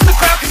she lost in the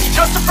crowd cause she's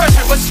just a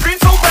freshman, but she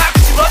screams so loud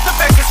cause she loves the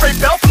vex. Straight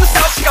bell from the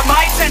south, she got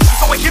my attention,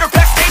 so I hit her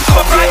backstage to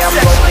my private I'm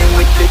section. rolling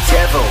with the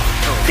devil,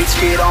 bitch,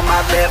 get on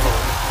my level.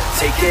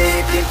 Take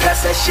anything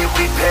past that shit,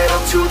 we pedal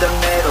to the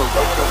metal.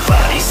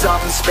 Body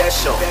something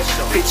special,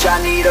 bitch, I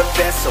need a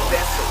vessel.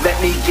 Let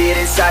me get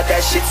inside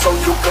that shit so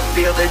you can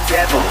feel the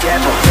devil.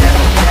 Devil,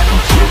 devil, devil,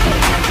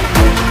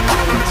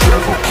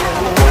 devil,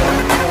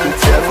 the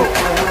devil,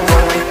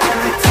 rolling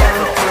with the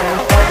devil.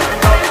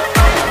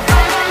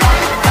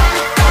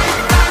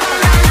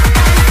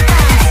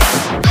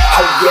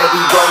 Oh yeah, we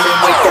rolling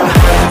with the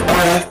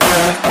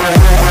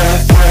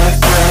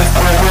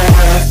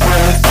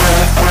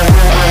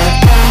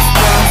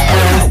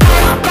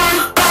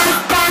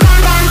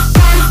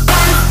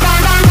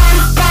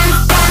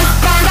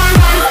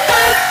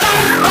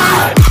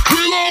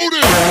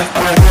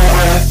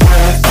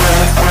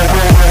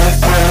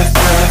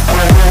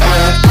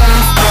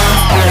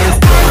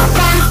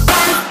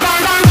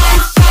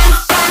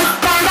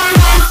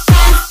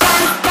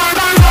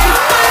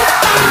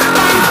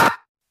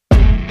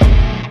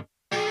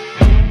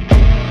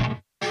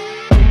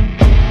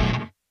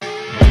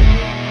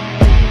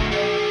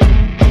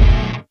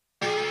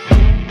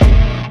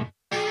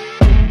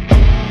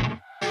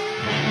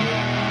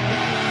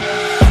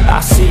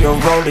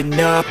rolling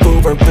up,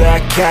 Uber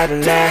black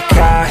Cadillac,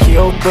 high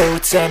heel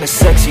boots and a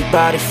sexy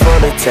body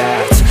full of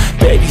tats.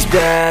 Baby's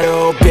bad,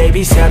 oh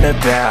baby's hella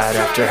bad.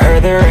 After her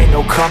there ain't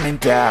no coming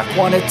back.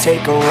 Wanna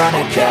take a run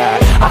at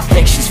that. I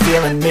think she's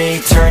feeling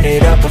me, turn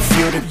it up a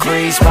few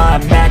degrees. My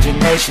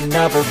imagination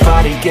of her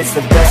body gets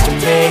the best of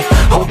me.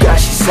 Oh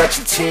gosh, she's such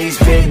a tease,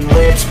 bitten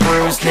lips,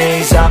 bruised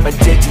knees. I'm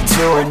addicted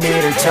to her,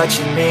 need her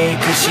touching me.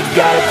 Cause she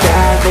got a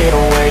bad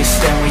little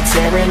waist, and we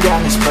tearing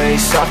down this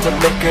place. Off the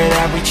liquor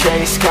that we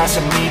chase, got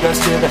some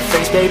egos to the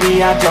face.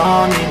 Baby, I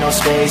don't need no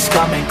space,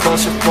 coming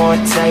closer for a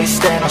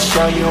taste. And I'll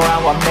show you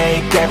how I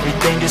make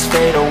everything just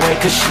fade away.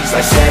 Cause she's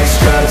like sex,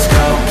 drugs,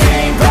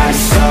 cocaine, body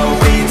so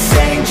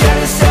insane.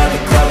 Jealous of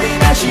the clothing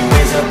that she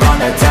wears up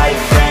on a tight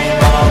frame.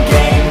 All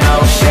game, no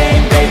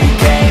shame, baby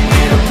came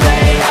here to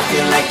play. I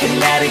feel like an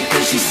addict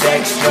cause she's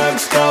sex,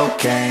 drugs,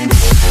 cocaine.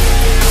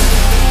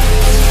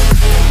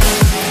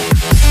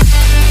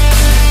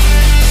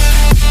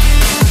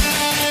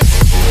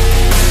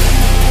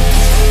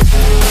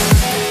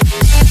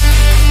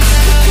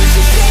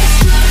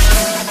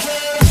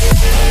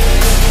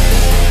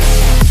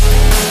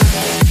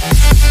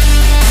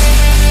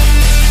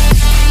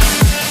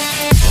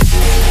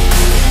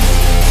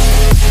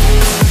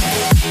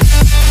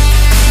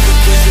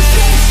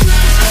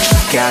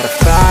 Got a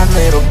fine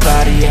little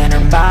body and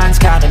her mind's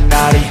kinda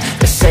naughty.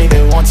 They say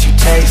that once you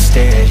taste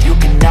it, you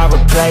cannot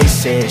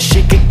replace it.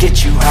 She could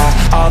get you high,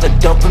 all the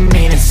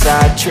dopamine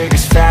inside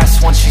triggers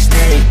fast once she's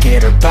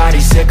naked. Her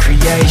body's a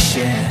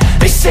creation.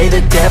 They say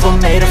the devil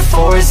made her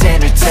for his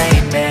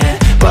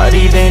entertainment, but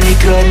even he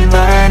couldn't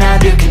learn how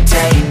to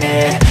contain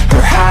it.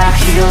 Her high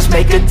heels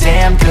make a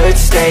damn good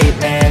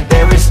statement.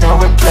 There is no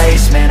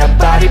replacement, a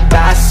body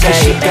by Satan.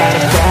 Cause she got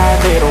a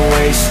bad little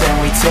waist, and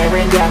we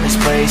tearing down this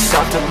place.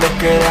 Off the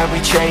liquor that we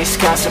chase,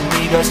 got some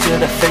egos to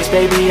the face.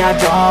 Baby, I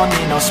don't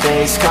need no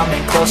space,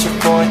 coming closer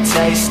for a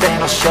taste.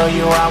 And I'll show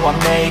you how I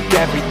make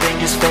everything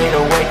just fade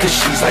away. Cause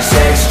she's like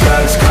sex,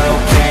 drugs,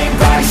 cocaine,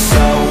 body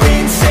so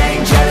insane.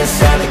 Jealous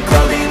of the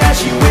clothing that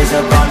she wears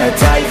up on a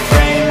tight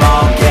frame.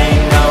 All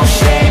game, no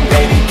shame,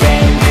 baby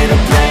came here to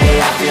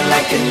play. I feel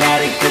like an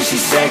addict cause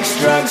she's sex,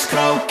 drugs,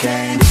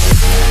 cocaine.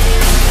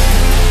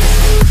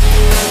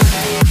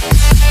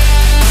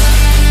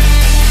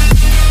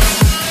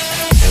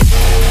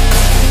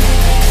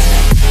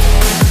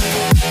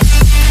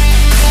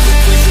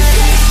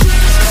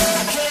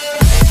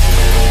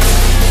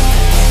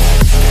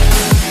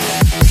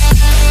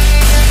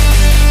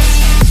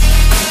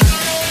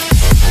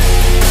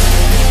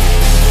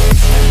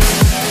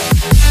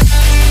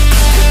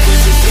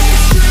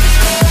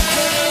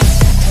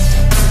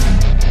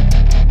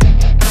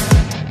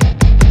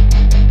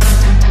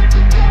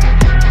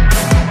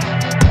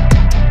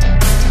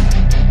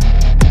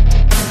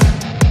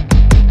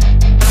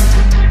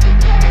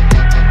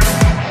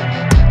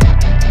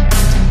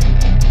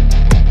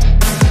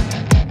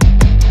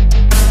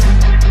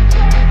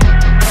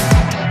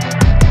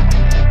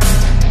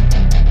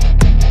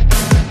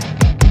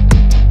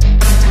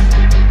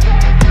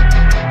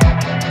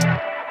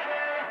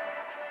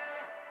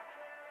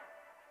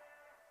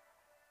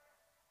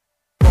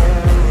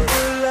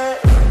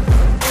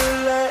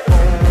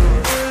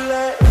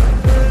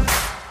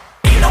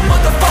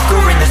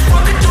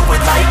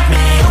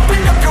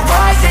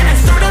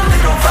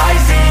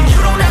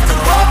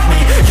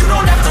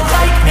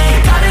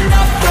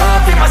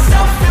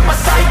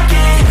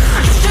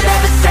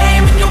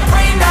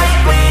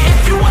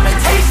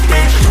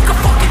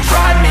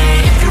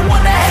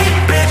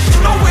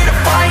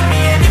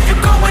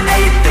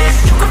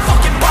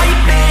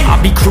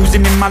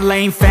 Cruising in my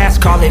lane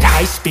fast, call it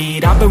high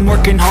speed. I've been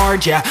working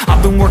hard, yeah,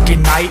 I've been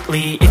working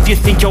nightly. If you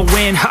think you'll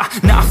win, ha,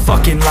 not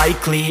fucking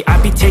likely.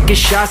 I be taking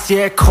shots,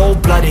 yeah,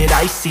 cold-blooded,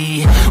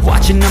 icy.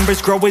 Watching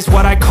numbers grow is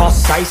what I call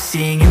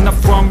sightseeing. In the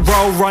front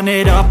row, run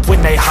it up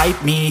when they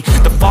hype me.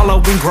 The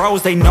following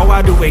grows, they know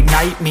how to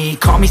ignite me.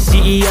 Call me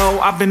CEO,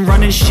 I've been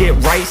running shit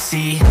right,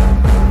 see.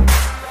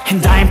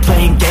 And I ain't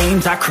playing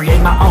games, I create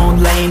my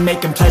own lane,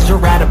 making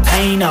pleasure out of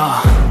pain,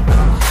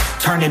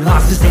 turning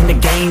losses into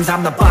gains.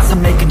 I'm the boss,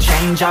 I'm making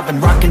change. I've been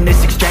rocking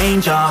this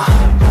exchange,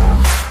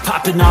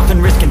 popping off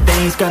and risking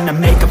things. Gonna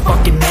make a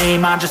fucking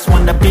name, I just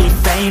wanna be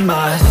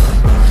famous.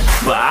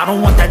 But I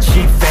don't want that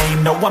cheap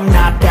fame, no I'm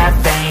not that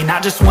vain.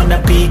 I just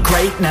wanna be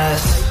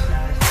greatness.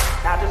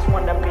 I just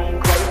wanna be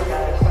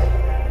greatness.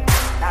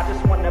 I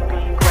just wanna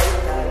be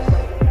greatness.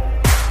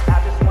 I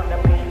just wanna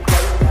be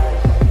greatness.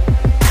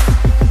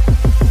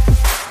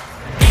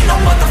 Ain't no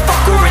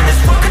motherfucker in this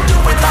world can do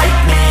it like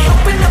me.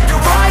 Open up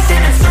your eyes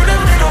and insert a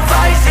little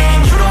rising.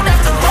 You don't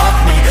have to love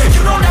me,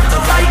 you don't have to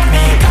like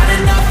me. Got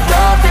enough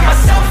love in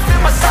myself, in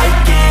my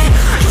psyche.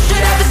 You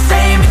should have the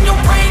same in your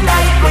brain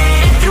nightly.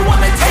 If you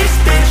wanna taste,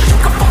 bitch, you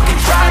can fucking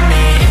try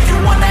me. If you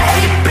wanna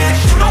hate, bitch,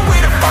 you know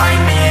where to find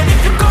me. And if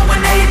you go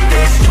and hate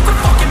this, you can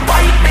fucking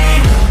bite me.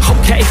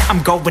 Okay,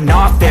 I'm going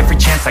off every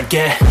chance I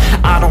get.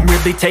 I don't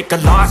really take a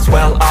loss,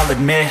 well, I'll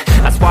admit.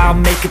 That's why I'll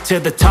make it to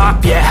the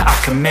top, yeah, I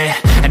commit.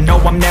 And no,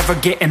 I'm never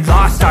getting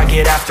lost, I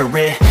get after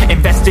it.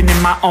 Investing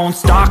in my own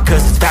stock,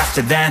 cause it's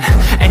faster than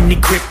any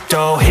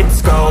crypto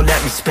hits go,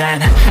 let me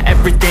spend.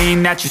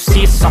 Everything that you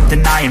see is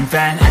something I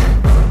invent.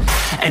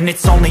 And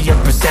it's only a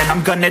percent.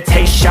 I'm gonna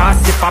take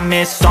shots. If I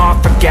miss all,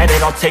 forget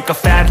it. I'll take a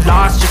fat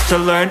loss just to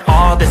learn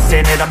all that's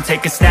in it. I'm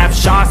taking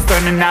snapshots,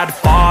 learning how to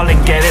fall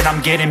and get it.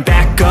 I'm getting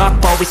back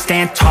up, always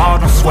stand tall,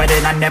 don't sweat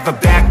it. I never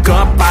back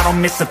up, I don't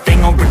miss a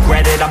thing or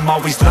regret it. I'm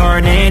always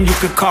learning, you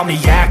could call me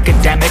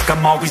academic.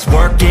 I'm always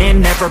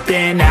working, never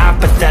been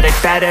apathetic.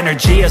 Bad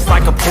energy is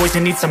like a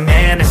poison, needs some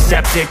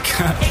antiseptic.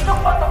 Ain't no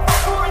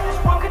motherfucker in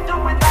this world can do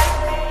it like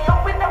me.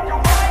 Open up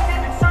your eyes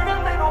and insert a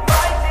little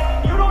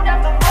rising. You don't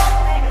have to love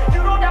me,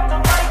 you don't have to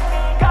like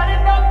me. Got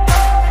enough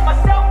love in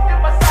myself, in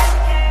my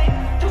psyche.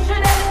 You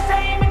should have the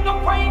same in your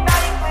brain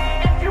nightly.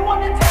 If you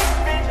wanna taste,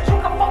 bitch, you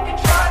can fucking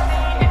try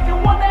me. If you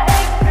wanna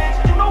hate, bitch,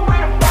 you know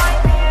where to find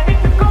me. And if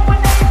you go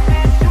and hate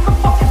this, you can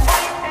fucking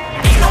fight me.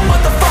 Ain't no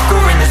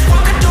motherfucker in this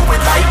world can do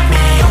it like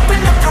me. Open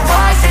up your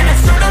eyes and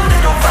insert a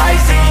little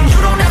rising. You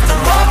don't have to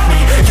love me,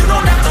 you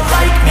don't have to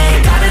like me.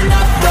 Got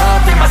enough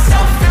love in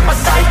myself, in my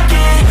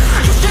psyche.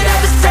 You should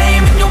have the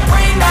same in your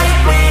brain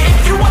nightly.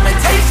 If you wanna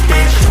taste,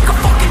 bitch, you can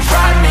fucking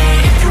try me.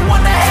 If you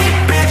wanna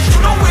hate, bitch, you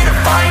know where to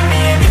find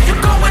me. And if you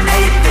go and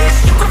hate this,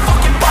 you can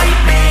fucking bite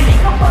me. Ain't no motherfucker in this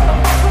world can do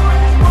it like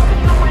me. Open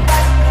up your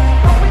eyes and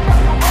insert a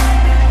little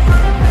rising.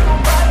 You don't have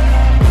to love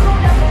me, you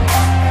don't have to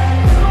like me.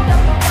 Got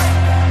enough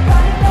love in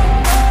myself.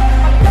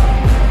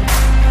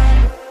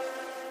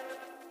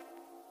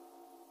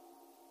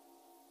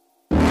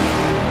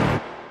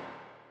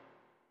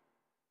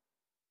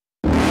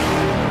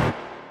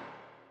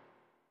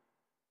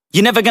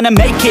 You're never gonna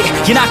make it,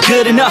 you're not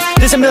good enough.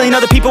 There's a million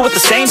other people with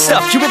the same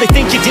stuff. You really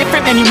think you're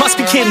different? Man, you must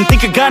be kidding.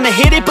 Think you're gonna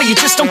hit it, but you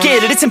just don't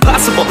get it. It's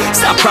impossible, it's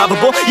not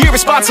probable, you're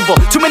irresponsible.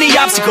 Too many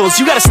obstacles,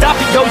 you gotta stop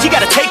it, yo. You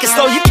gotta take it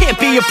slow, you can't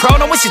be a pro.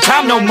 Don't waste your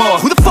time no more.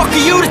 Who the fuck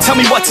are you to tell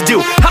me what to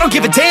do? I don't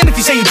give a damn if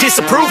you say you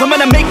disapprove. I'm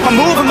gonna make my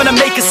move, I'm gonna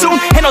make it soon.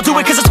 And I'll do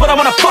it cause it's what I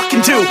wanna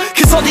fucking do.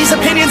 Cause all these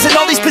opinions and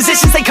all these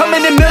positions, they come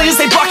in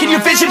millions, they blocking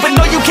your vision. But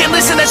no, you can't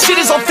listen, that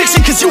shit is all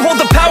fiction. Cause you hold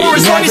the power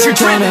as long as you're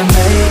driven.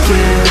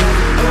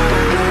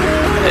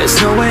 There's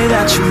no way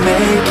that you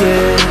make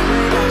it.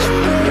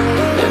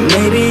 And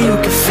maybe you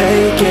can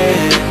fake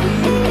it,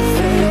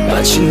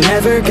 but you're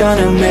never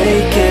gonna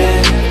make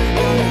it.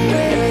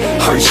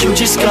 Are you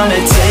just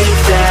gonna take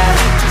that?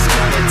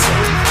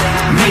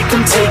 Make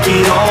them take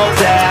it all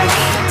back.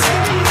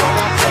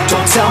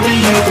 Don't tell me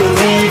you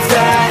believe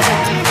that.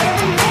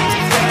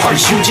 Are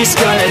you just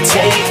gonna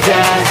take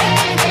that?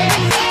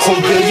 Or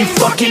will you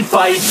fucking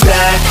fight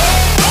back?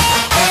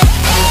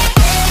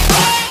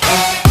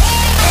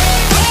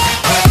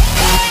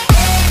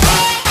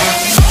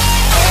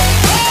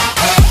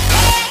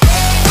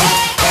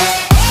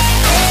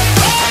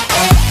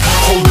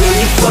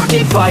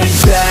 Fucking fight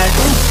back.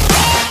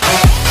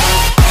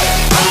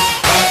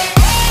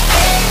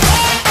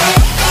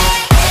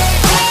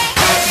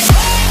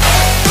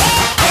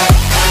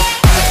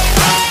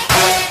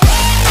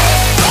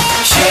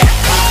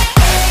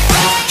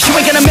 You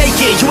ain't gonna make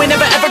it, you ain't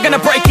never ever gonna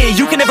break it.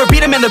 You can never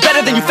beat them and they're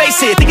better than you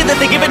face it. Thinking that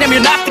they give a damn,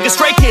 you're not thinking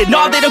straight, kid.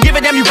 No, they don't give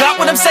a damn, you got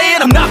what I'm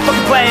saying. I'm not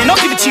fucking playing, I'll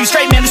give it to you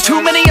straight, man. There's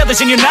too many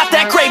others and you're not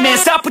that great, man.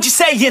 Stop what you're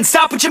saying,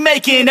 stop what you're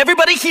making.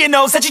 Everybody here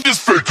knows that you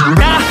just faking.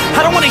 Nah,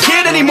 I don't wanna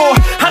hear it anymore,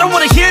 I don't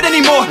wanna hear it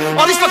anymore.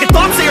 All these fucking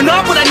thoughts, they are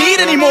not what I need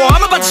anymore.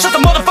 I'm about to shut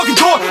the motherfucking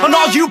door on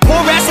all you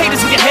poor ass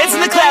haters with your heads in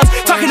the clouds,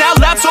 talking out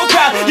loud so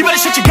proud. You better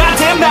shut your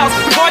goddamn mouth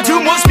before I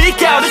do more speak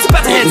out. It's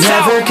about to head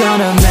south. Never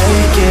gonna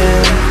make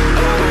it.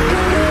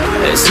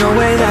 There's no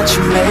way that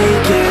you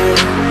make it.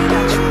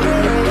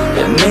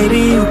 And maybe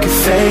you can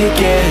fake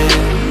it,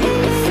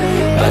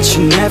 but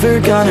you're never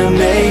gonna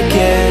make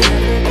it.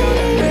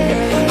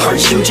 Are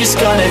you just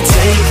gonna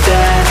take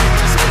that?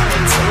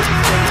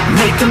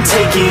 Make them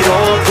take it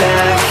all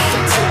back.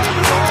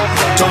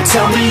 Don't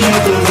tell me you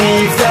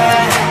believe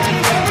that.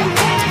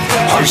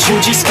 Are you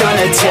just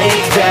gonna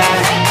take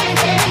that?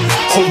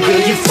 Or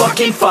will you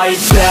fucking fight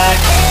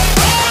back?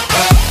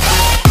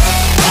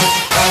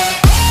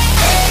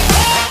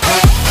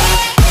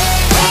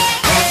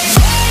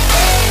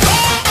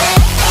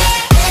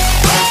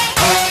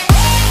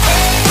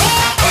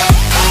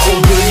 Or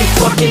will you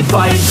fucking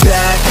fight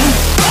back?